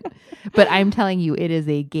endorsement. But I'm telling you, it is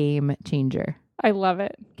a game changer. I love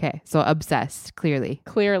it. Okay. So obsessed, clearly.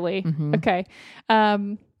 Clearly. Mhm. Okay.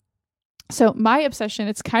 So my obsession,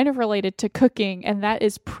 it's kind of related to cooking, and that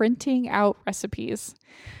is printing out recipes.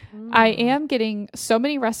 I am getting so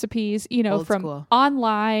many recipes, Old from school.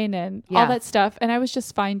 online and all Yeah. that stuff. And I was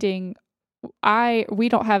just finding we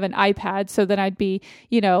don't have an iPad, so then I'd be,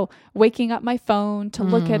 waking up my phone to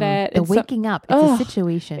look at it. The and waking up. It's Ugh, a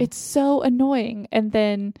situation. it's so annoying. And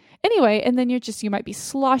then you might be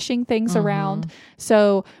sloshing things around.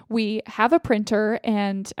 So we have a printer,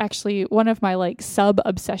 and actually one of my sub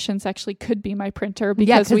obsessions actually could be my printer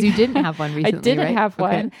because you didn't have one recently. I didn't right? have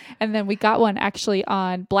Okay. one. And then we got one actually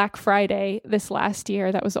on Black Friday this last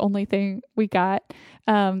year. That was the only thing we got.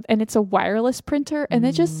 And it's a wireless printer, and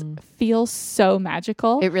it just feels so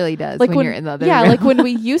magical. It really does Like when you're in the other yeah, room. like when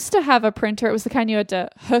we used to have a printer, it was the kind you had to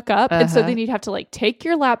hook up. And so Uh-huh. then you'd have to take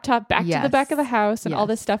your laptop back to the back of the house and all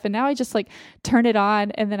this stuff. And now I just turn it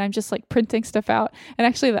on, and then I'm just printing stuff out. And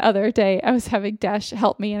actually the other day I was having Dash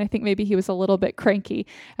help me, and I think maybe he was a little bit cranky.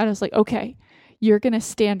 And I was like, okay, you're going to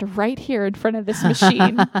stand right here in front of this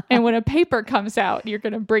machine. And when a paper comes out, you're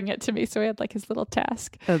going to bring it to me. So I had his little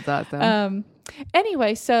task. That's awesome.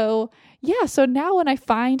 Anyway, so now when I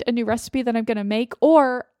find a new recipe that I'm going to make,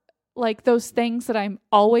 or those things that I'm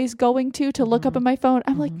always going to look up on my phone,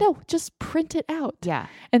 I'm like, no, just print it out. Yeah.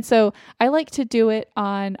 And so I like to do it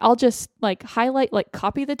I'll just highlight,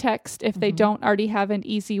 copy the text if they don't already have an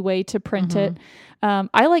easy way to print it.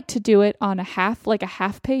 I like to do it on a half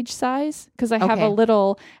page size, because I have a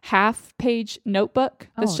little half page notebook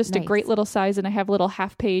that's just a nice. great little size, and I have little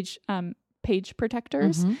half page page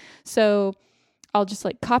protectors. So I'll just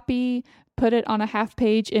copy, put it on a half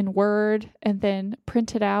page in Word, and then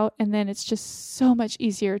print it out. And then it's just so much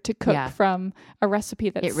easier to cook from a recipe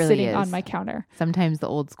that's It really sitting is. on my counter. Sometimes the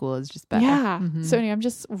old school is just better. Yeah. So anyway, I'm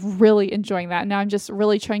just really enjoying that. Now I'm just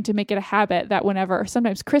really trying to make it a habit that whenever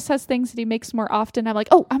sometimes Chris has things that he makes more often, I'm like,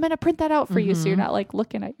 oh, I'm going to print that out for you. So you're not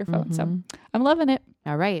looking at your phone. So I'm loving it.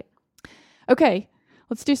 All right. Okay.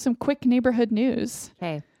 Let's do some quick neighborhood news.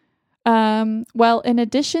 Okay. Well, in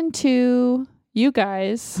addition to you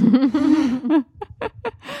guys,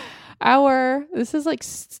 this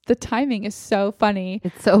is the timing is so funny.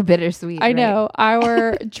 It's so bittersweet. I right? know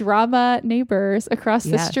our drama neighbors across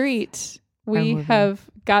the Yes. street. We moving. have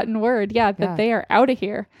gotten word, that Yeah. they are out of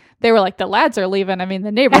here. They were like, the lads are leaving. I mean,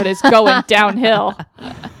 the neighborhood is going downhill.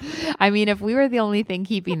 I mean, if we were the only thing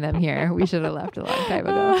keeping them here, we should have left a long time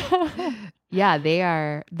ago. Yeah, they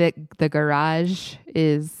are. The garage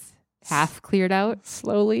is half cleared out.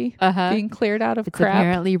 Slowly Uh-huh. being cleared out of It's crap.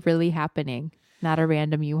 apparently really happening. Not a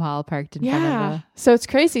random U-Haul parked in front of the... So it's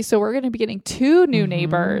crazy. So we're going to be getting 2 new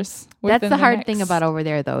neighbors. That's within the hard thing next- about over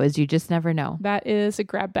there, though, is you just never know. That is a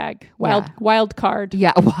grab bag. Yeah. Wild card.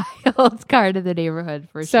 Yeah, wild card of the neighborhood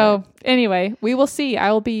for So sure. anyway, we will see.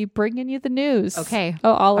 I will be bringing you the news. Okay.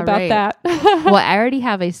 All about right. that. Well, I already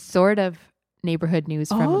have a sort of neighborhood news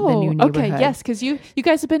from the new neighborhood. Okay, yes, because you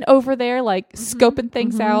guys have been over there scoping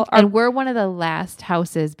things out. And we're one of the last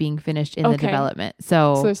houses being finished in the Okay. development.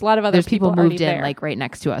 So there's a lot of other there's people already moved in there. right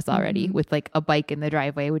next to us already with a bike in the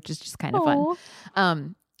driveway, which is just kind of Aw.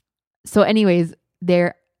 fun. So anyways,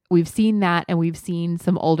 we've seen that, and we've seen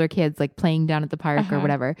some older kids playing down at the park or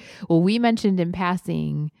whatever. Well, we mentioned in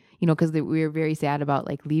passing, because we were very sad about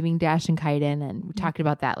leaving Dash and Kaiden, and we talked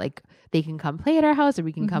about that, they can come play at our house, or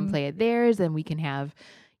we can come play at theirs, and we can have,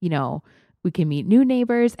 we can meet new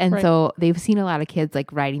neighbors. And Right. so they've seen a lot of kids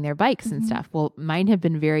riding their bikes and stuff. Well, mine have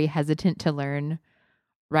been very hesitant to learn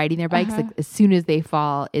riding their bikes. As soon as they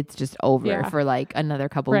fall, it's just over for another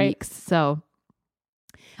couple Right. weeks. So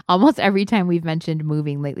almost every time we've mentioned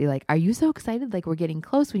moving lately, are you so excited? We're getting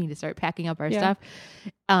close. We need to start packing up our stuff.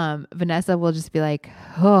 Vanessa will just be like,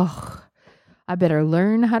 oh, I better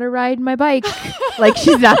learn how to ride my bike. Like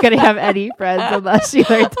she's not going to have any friends unless she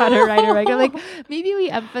learns how to ride her bike. I'm like, maybe we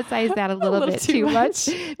emphasize that a little bit too much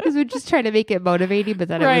because we're just trying to make it motivating. But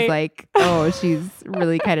then it was like, oh, she's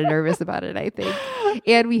really kind of nervous about it, I think.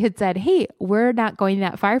 And we had said, hey, we're not going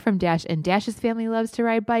that far from Dash, and Dash's family loves to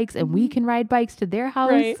ride bikes, and we can ride bikes to their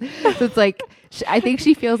house. Right. So it's like, I think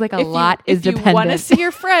she feels like a lot is dependent. If you want to see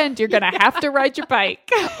your friend, you're going to have to ride your bike.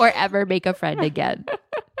 Or ever make a friend again.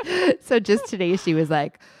 So just today she was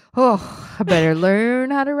like, oh, I better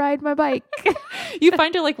learn how to ride my bike. You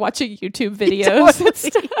find her like watching YouTube videos and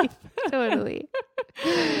stuff. Totally.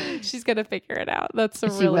 She's going to figure it out. That's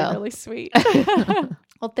really sweet.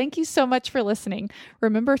 Well, thank you so much for listening.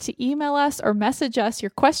 Remember to email us or message us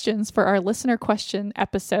your questions for our listener question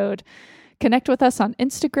episode. Connect with us on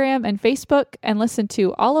Instagram and Facebook, and listen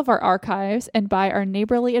to all of our archives and buy our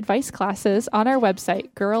neighborly advice classes on our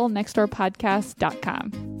website,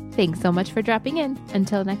 girlnextdoorpodcast.com. Thanks so much for dropping in.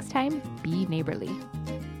 Until next time, be neighborly.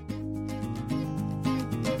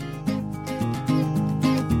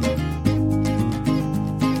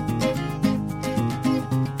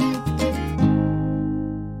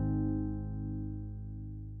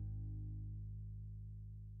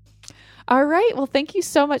 All right. Well, thank you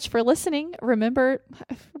so much for listening. Remember,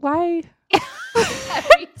 why?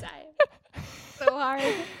 Every time. So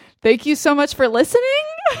hard. Thank you so much for listening.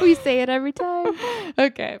 We say it every time.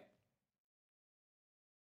 Okay.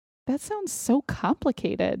 That sounds so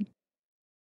complicated.